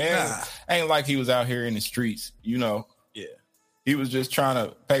shot, man. Ain't like he was out here in the streets, you know. Yeah. He was just trying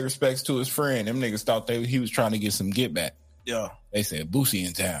to pay respects to his friend. Them niggas thought he was trying to get some get back. Yeah. They said, Boosie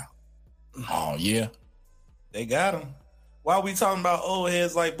in town. Oh, yeah. They got him. Why we talking about old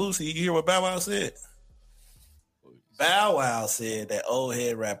heads like Boosie? You hear what Bow Wow said? Bow Wow said that old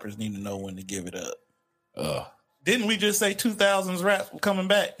head rappers need to know when to give it up. Didn't we just say 2000s rap coming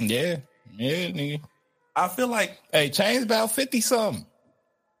back? Yeah. Yeah, nigga. I feel like... Hey, Chain's about 50-something.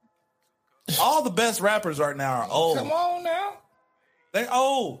 All the best rappers right now are old. Come on now. They're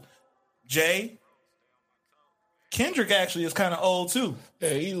old. Jay. Kendrick actually is kind of old, too. Yeah,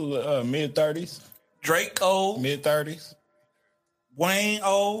 he's mid-30s. Drake old. Mid-30s. Wayne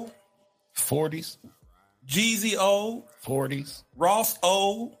old. 40s. Jeezy old. 40s. Ross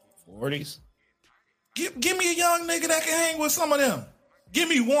old. 40s. Give me a young nigga that can hang with some of them. Give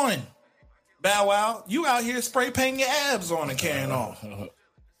me one. Bow Wow, you out here spray painting your abs on and carrying on.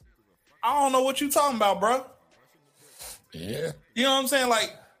 I don't know what you talking about, bro. Yeah. You know what I'm saying?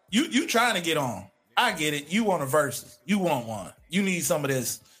 Like, you trying to get on. I get it. You want a versus. You want one. You need some of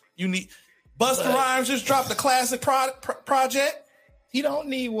this. You need... Busta Rhymes just dropped a classic project. He don't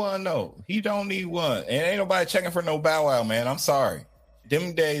need one, though. He don't need one. And ain't nobody checking for no Bow Wow, man. I'm sorry.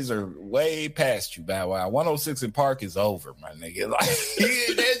 Them days are way past you, Bow Wow. 106 in Park is over, my nigga. Like,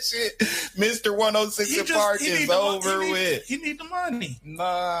 that shit, Mr. 106 in Park is over with. He need the money.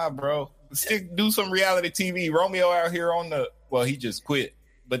 Nah, bro. Do some reality TV. Romeo out here on the, well, he just quit.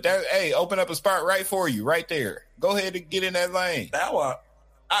 But that, hey, open up a spot right for you, right there. Go ahead and get in that lane. Bow Wow.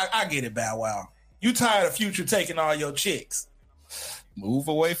 I get it, Bow Wow. You tired of Future taking all your chicks. Move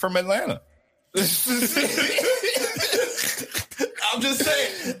away from Atlanta. I'm just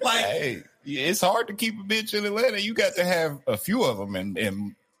saying, like, hey, it's hard to keep a bitch in Atlanta. You got to have a few of them and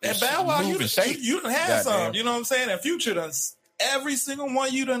Bow Wow, you done had some. You know what I'm saying? And Future done, every single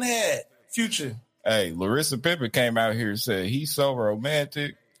one you done had. Future. Hey, Larissa Pippen came out here and said he's so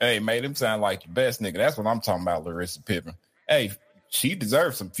romantic. Hey, made him sound like the best nigga. That's what I'm talking about, Larissa Pippen. Hey, she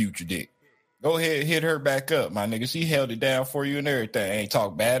deserves some Future dick. Go ahead, hit her back up, my nigga. She held it down for you and everything. Ain't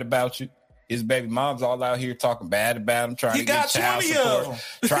talk bad about you. His baby mom's all out here talking bad about him, trying to get child support,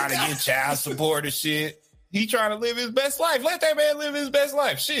 trying to get child support and shit. He trying to live his best life. Let that man live his best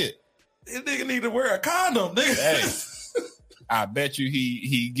life. Shit. This nigga need to wear a condom, nigga. Hey, I bet you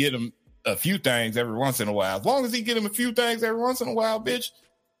he get him a few things every once in a while. As long as he get him a few things every once in a while, bitch.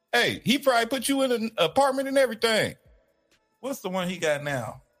 Hey, he probably put you in an apartment and everything. What's the one he got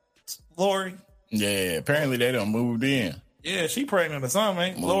now? Lori? Yeah, apparently they done moved in. Yeah, she pregnant or something,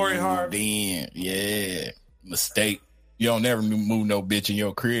 ain't Lori Harvey? In. Yeah, mistake. You don't never move no bitch in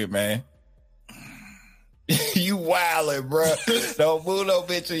your crib, man. You wildin', bro. Don't move no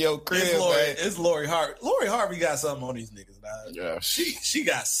bitch in your crib, man. It's Lori Harvey. Lori Harvey got something on these niggas, dog. Yeah, she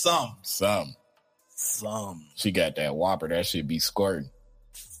got some. She got that whopper. That shit be squirting.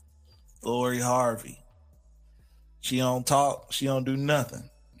 Lori Harvey. She don't talk. She don't do nothing.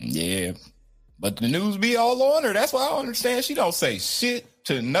 Yeah. But the news be all on her. That's why I understand. She don't say shit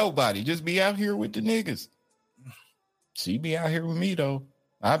to nobody. Just be out here with the niggas. She be out here with me, though.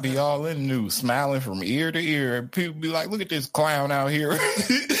 I be all in the news, smiling from ear to ear. And people be like, look at this clown out here.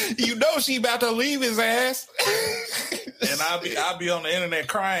 You know she about to leave his ass. And I'll be on the internet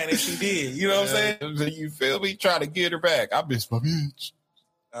crying if she did. You know what I'm saying? You feel me? Try to get her back. I miss my bitch.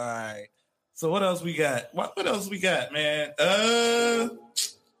 All right. So what else we got? What else we got, man?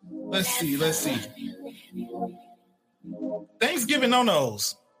 Let's see. Thanksgiving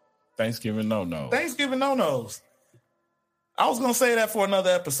no-nos. I was going to say that for another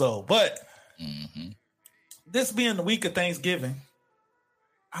episode, but this being the week of Thanksgiving,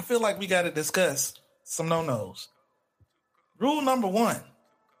 I feel like we got to discuss some no-nos. Rule number 1,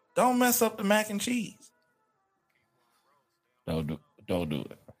 don't mess up the mac and cheese. Don't do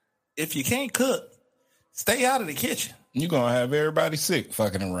it. If you can't cook, stay out of the kitchen. You're going to have everybody sick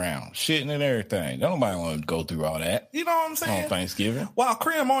fucking around, shitting and everything. Nobody want to go through all that. You know what I'm saying? On Thanksgiving. While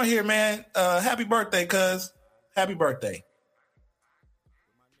Krim on here, man, happy birthday, cuz. Happy birthday.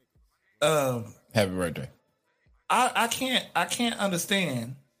 Happy birthday. I can't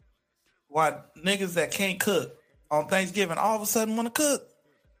understand why niggas that can't cook on Thanksgiving all of a sudden want to cook.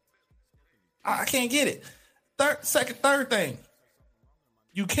 I can't get it. Third thing.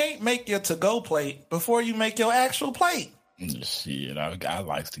 You can't make your to-go plate before you make your actual plate. Shit, I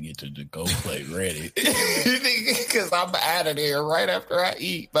like to get the to-go plate ready. Because I'm out of there right after I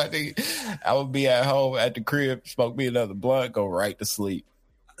eat. But I would be at home at the crib, smoke me another blunt, go right to sleep.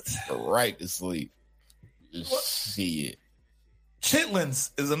 Just see it.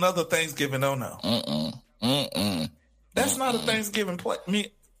 Chitlins is another Thanksgiving no-no. That's not a Thanksgiving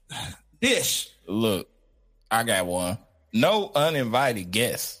dish. Look, I got one. No uninvited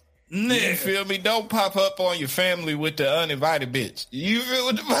guests. Nigga. You feel me? Don't pop up on your family with the uninvited bitch. You feel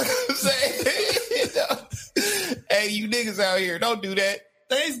what the fuck I'm saying? Hey, you niggas out here, don't do that.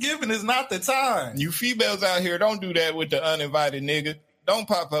 Thanksgiving is not the time. You females out here, don't do that with the uninvited nigga. Don't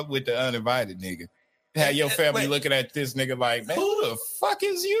pop up with the uninvited nigga. Have your family looking at this nigga like, man, who the fuck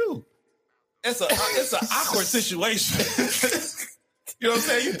is you? It's an awkward situation. You know what I'm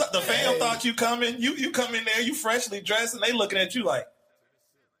saying? The fam thought you coming. You come in there, you freshly dressed, and they looking at you like,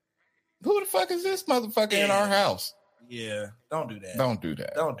 who the fuck is this motherfucker in our house? Yeah, don't do that. Don't do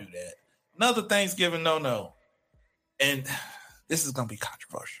that. Another Thanksgiving no. And this is going to be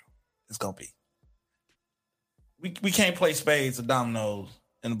controversial. It's going to be. We can't play spades or dominoes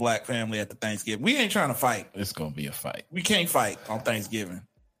in the black family at the Thanksgiving. We ain't trying to fight. It's going to be a fight. We can't fight on Thanksgiving.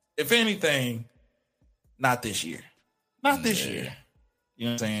 If anything, not this year. Not this year. You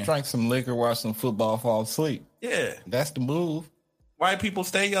know what I'm saying? Drink some liquor, watch some football, fall asleep. Yeah. That's the move. White people,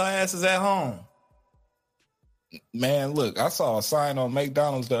 stay your asses at home. Man, look, I saw a sign on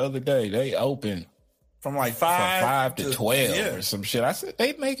McDonald's the other day. They open From like 5 to 12 or some shit. I said,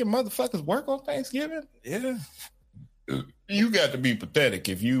 they making motherfuckers work on Thanksgiving? Yeah. You got to be pathetic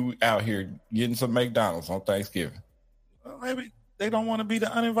if you out here getting some McDonald's on Thanksgiving. Well, maybe they don't want to be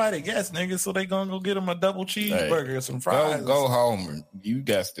the uninvited guest, nigga, so they gonna go get them a double cheeseburger or some fries. Go home.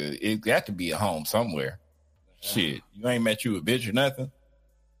 It got to be a home somewhere. Shit, you ain't met you a bitch or nothing.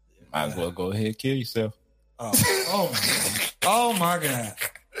 Might as well go ahead and kill yourself. Oh my God.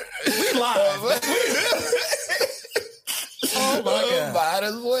 We live. Oh my God. Might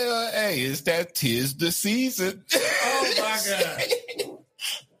as well. Hey, it's that 'tis the season. Oh my God.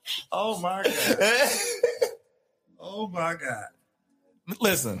 Oh my God. Oh my God.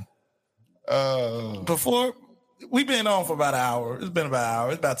 Listen. Before we've been on for about an hour. It's been about an hour.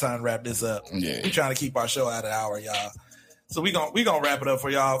 It's about time to wrap this up. Yeah. We're trying to keep our show at an hour, y'all. So we gonna wrap it up for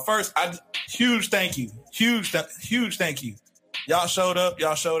y'all. First, huge thank you. Huge thank you. Y'all showed up,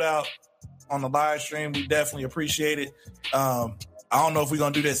 y'all showed out on the live stream. We definitely appreciate it. I don't know if we're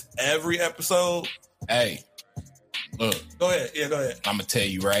gonna do this every episode. Hey, look. Go ahead. Yeah, go ahead. I'm gonna tell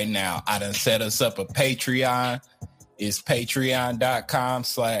you right now, I done set us up a Patreon. It's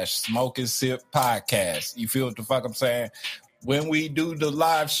patreon.com/Smoke and Sip Podcast. You feel what the fuck I'm saying? When we do the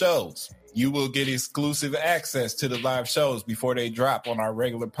live shows, you will get exclusive access to the live shows before they drop on our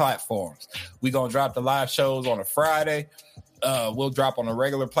regular platforms. We're going to drop the live shows on a Friday. We'll drop on the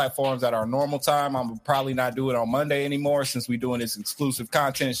regular platforms at our normal time. I'm probably not do it on Monday anymore since we're doing this exclusive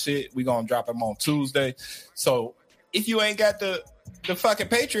content shit. We're going to drop them on Tuesday. So if you ain't got the fucking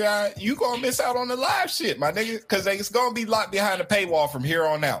Patreon, you going to miss out on the live shit, my nigga, because it's going to be locked behind the paywall from here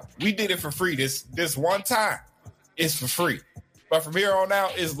on out. We did it for free this one time. It's for free. But from here on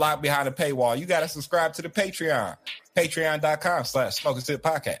out, it's locked behind the paywall. You got to subscribe to the Patreon. Patreon.com/Smoke and Sip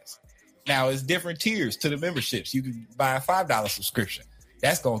Podcast. Now, it's different tiers to the memberships. You can buy a $5 subscription.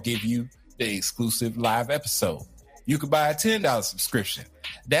 That's going to give you the exclusive live episode. You could buy a $10 subscription.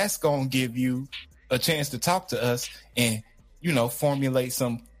 That's going to give you a chance to talk to us and, formulate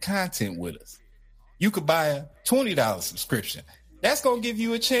some content with us. You could buy a $20 subscription. That's going to give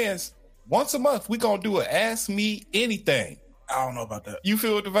you a chance. Once a month, we're going to do an Ask Me Anything. I don't know about that. You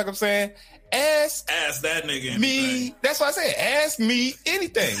feel what the fuck I'm saying? Ask that nigga me. Anything. That's what I said. Ask me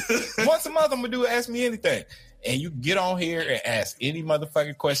anything. Once a month, I'm going to do Ask Me Anything. And you get on here and ask any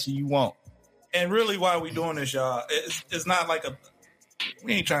motherfucking question you want. And really, why we doing this, y'all, it's not like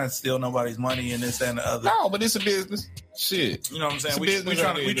we ain't trying to steal nobody's money and this, that, and the other. No, but it's a business. Shit. You know what I'm saying? We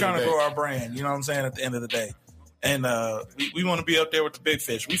trying to grow our brand. You know what I'm saying? At the end of the day. And we want to be up there with the big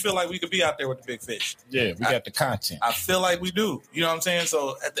fish. We feel like we could be out there with the big fish. Yeah, we got the content. I feel like we do. You know what I'm saying?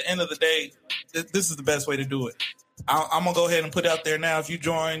 So at the end of the day, this is the best way to do it. I'm going to go ahead and put it out there now. If you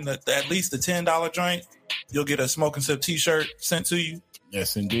join at least the $10 joint, you'll get a Smoke and Sip t-shirt sent to you.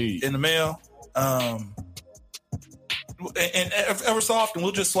 Yes, indeed. In the mail. And ever so often,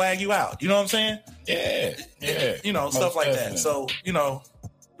 we'll just swag you out. You know what I'm saying? Yeah. Stuff like that. So,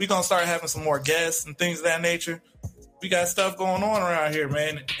 we're going to start having some more guests and things of that nature. We got stuff going on around here,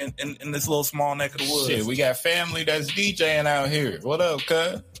 man, in this little small neck of the woods. Shit, we got family that's DJing out here. What up,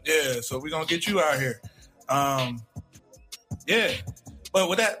 cuz? Yeah, so we're going to get you out here. Yeah. But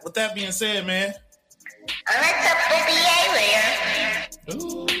with that being said, man. Unacceptable behavior.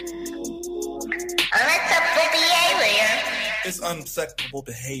 Unacceptable behavior. It's unacceptable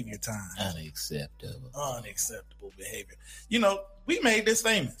behavior time. Unacceptable behavior. We made this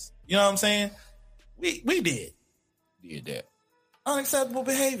famous. You know what I'm saying? We did. Did that. Unacceptable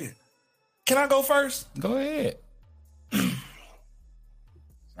behavior. Can I go first? Go ahead.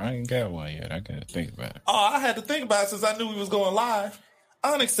 I ain't got one yet. I got to think about it. Oh, I had to think about it since I knew we was going live.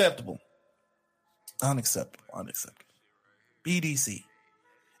 Unacceptable. BDC.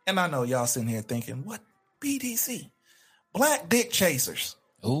 And I know y'all sitting here thinking, what? BDC? Black dick chasers.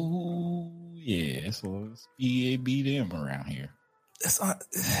 Oh, yeah. It's BABM around here.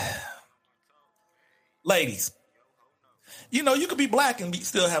 Ladies. You could be black and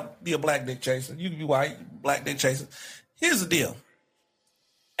still be a black dick chaser. You could be white, black dick chaser. Here's the deal.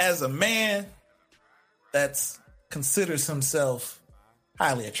 As a man that considers himself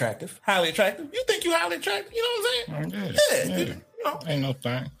highly attractive, you think you highly attractive? You know what I'm saying? Yeah. Ain't no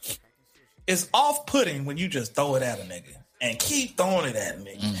thing. It's off-putting when you just throw it at a nigga and keep throwing it at a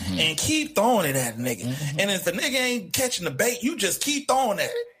nigga and keep throwing it at a nigga. And if the nigga ain't catching the bait, you just keep throwing at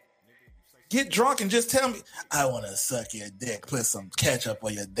it. Get drunk and just tell me, I want to suck your dick. Put some ketchup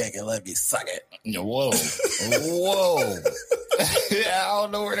on your dick and let me suck it. Whoa. I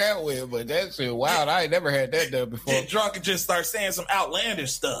don't know where that went, but that shit wild. I ain't never had that done before. Get drunk and just start saying some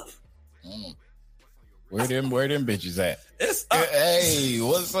outlandish stuff. Where them bitches at? It's hey,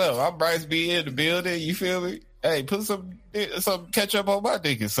 what's up? I'm Bryce B in the building. You feel me? Hey, put some ketchup on my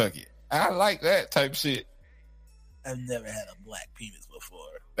dick and suck it. I like that type shit. I've never had a black penis before.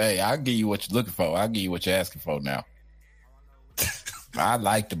 Hey, I'll give you what you're looking for. I'll give you what you're asking for now. I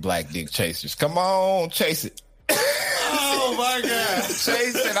like the black dick chasers. Come on, chase it. Oh my God.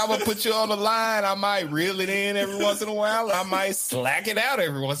 Chase it. I'm gonna put you on the line. I might reel it in every once in a while. I might slack it out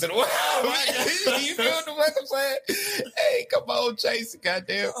every once in a while. You feel what I'm saying? Hey, come on, chase it,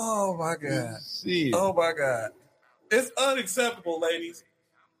 goddamn. Oh my God. Shit. Oh my God. It's unacceptable, ladies.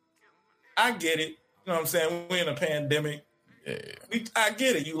 I get it. You know what I'm saying? We're in a pandemic. Yeah. I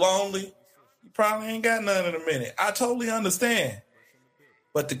get it. You lonely. You probably ain't got none in a minute. I totally understand.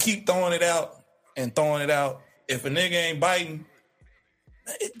 But to keep throwing it out, if a nigga ain't biting,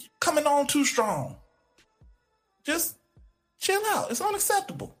 it coming on too strong. Just chill out. It's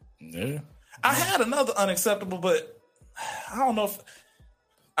unacceptable. Yeah. I had another unacceptable, but I don't know if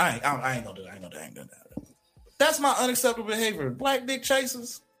I ain't gonna do that. I ain't gonna do that. That's my unacceptable behavior. Black dick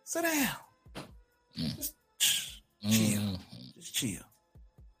chasers, sit down. Just chill. Just chill.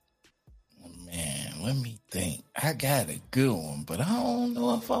 Man, let me think. I got a good one, but I don't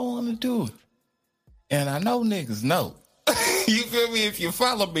know if I want to do it. And I know niggas know. You feel me? If you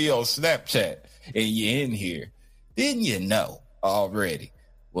follow me on Snapchat and you're in here, then you know already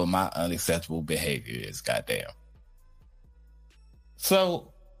what my unacceptable behavior is, goddamn.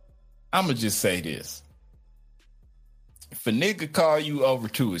 So, I'm going to just say this. If a nigga call you over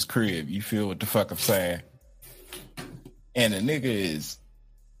to his crib, you feel what the fuck I'm saying? And a nigga is,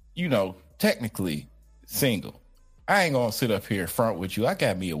 you know, technically single. I ain't gonna sit up here in front with you. I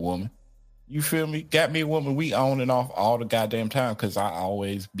got me a woman. You feel me? Got me a woman. We on and off all the goddamn time because I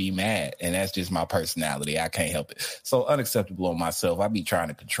always be mad. And that's just my personality. I can't help it. So unacceptable on myself. I be trying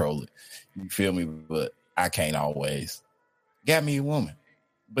to control it. You feel me? But I can't always. Got me a woman.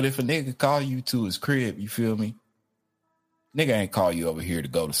 But if a nigga call you to his crib, you feel me? Nigga ain't call you over here to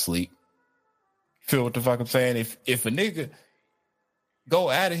go to sleep. Feel what the fuck I'm saying? If a nigga go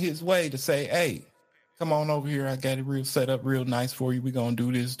out of his way to say, hey, come on over here. I got it real set up real nice for you. We gonna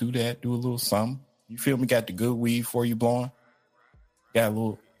do this, do that, do a little something. You feel me? Got the good weed for you blowing. Got a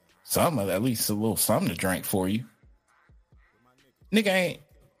little something, at least a little something to drink for you. Nigga ain't,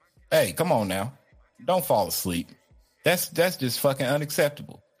 hey, come on now. Don't fall asleep. That's just fucking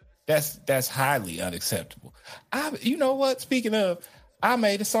unacceptable. That's highly unacceptable. You know what? Speaking of, I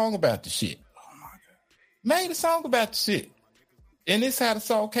made a song about the shit. Oh my God. Made a song about the shit. And this is how the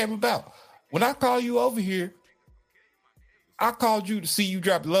song came about. When I call you over here, I called you to see you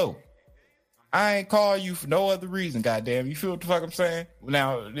drop low. I ain't call you for no other reason, goddamn. You feel what the fuck I'm saying?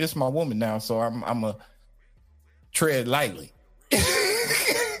 Now, this is my woman now, so I'm a tread lightly.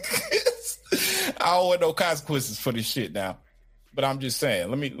 I don't want no consequences for this shit now. But I'm just saying,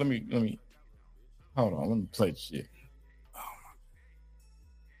 let me hold on, let me play the shit.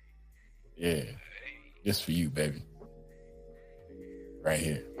 Yeah. This for you, baby. Right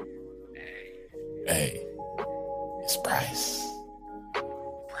here. Hey. It's Bryce.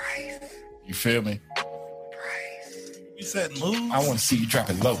 You feel me? You said move? I want to see you drop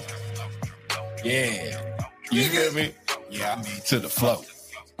it low. Yeah. You feel me? Yeah, I mean to the flow.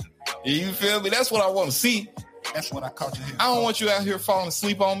 You feel me? That's what I want to see. That's what I caught you here. I don't want you out here falling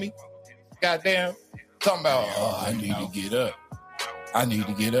asleep on me. Goddamn. Talking about, I need to get up. I need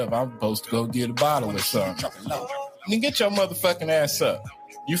to get up. I'm supposed to go get a bottle or something. Then get your motherfucking ass up.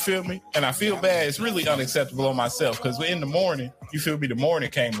 You feel me? And I feel bad. It's really unacceptable on myself because in the morning, you feel me? The morning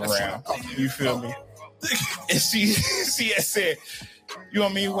came around. You feel me? And she had said, you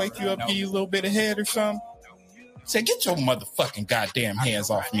want me to wake you up, give you a little bit of head or something? Say, get your motherfucking goddamn hands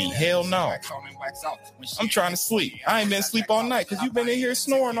off me. Hell no. I'm trying to sleep. I ain't been asleep all night because you've been in here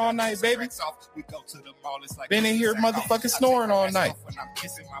snoring all night, baby. Been in here motherfucking snoring all night.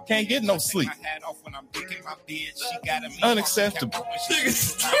 Can't get no sleep. Unacceptable.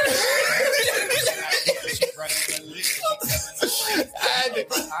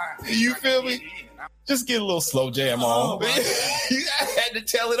 You feel me? Just get a little slow jam on. I had to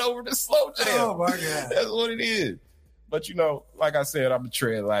tell it over the slow jam. Oh my God. That's what it is. But you know, like I said, I'm gonna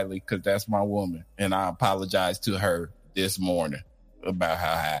tread lightly because that's my woman. And I apologize to her this morning about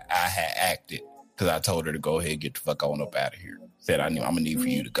how I had acted. Because I told her to go ahead and get the fuck on up out of here. Said I'm gonna need for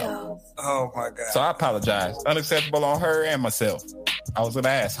you to go. Oh my God. So I apologize. Unacceptable on her and myself. I was an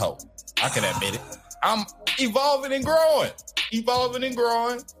asshole. I can admit it. I'm evolving and growing. Evolving and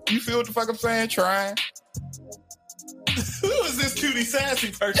growing. You feel what the fuck I'm saying? Trying. Who is this cutie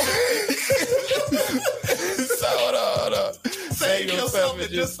sassy person? So, hold on. Save yourself and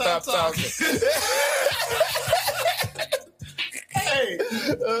just stop talking. Hey,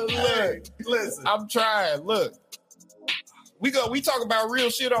 look, listen. I'm trying. Look, we talk about real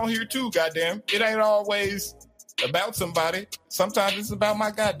shit on here too. Goddamn, it ain't always about somebody. Sometimes it's about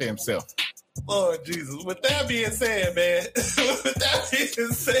my goddamn self. Lord Jesus. With that being said, man. With that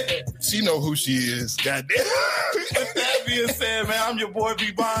being said, she know who she is. Goddamn. With that being said, man, I'm your boy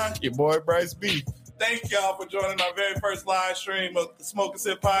B Bond. Your boy Bryce B. Thank y'all for joining our very first live stream of the Smoke and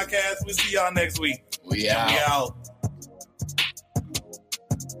Sip podcast. We'll see y'all next week. We out. We out.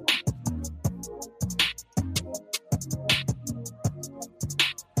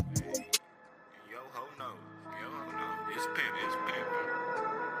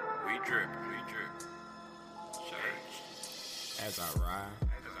 As I ride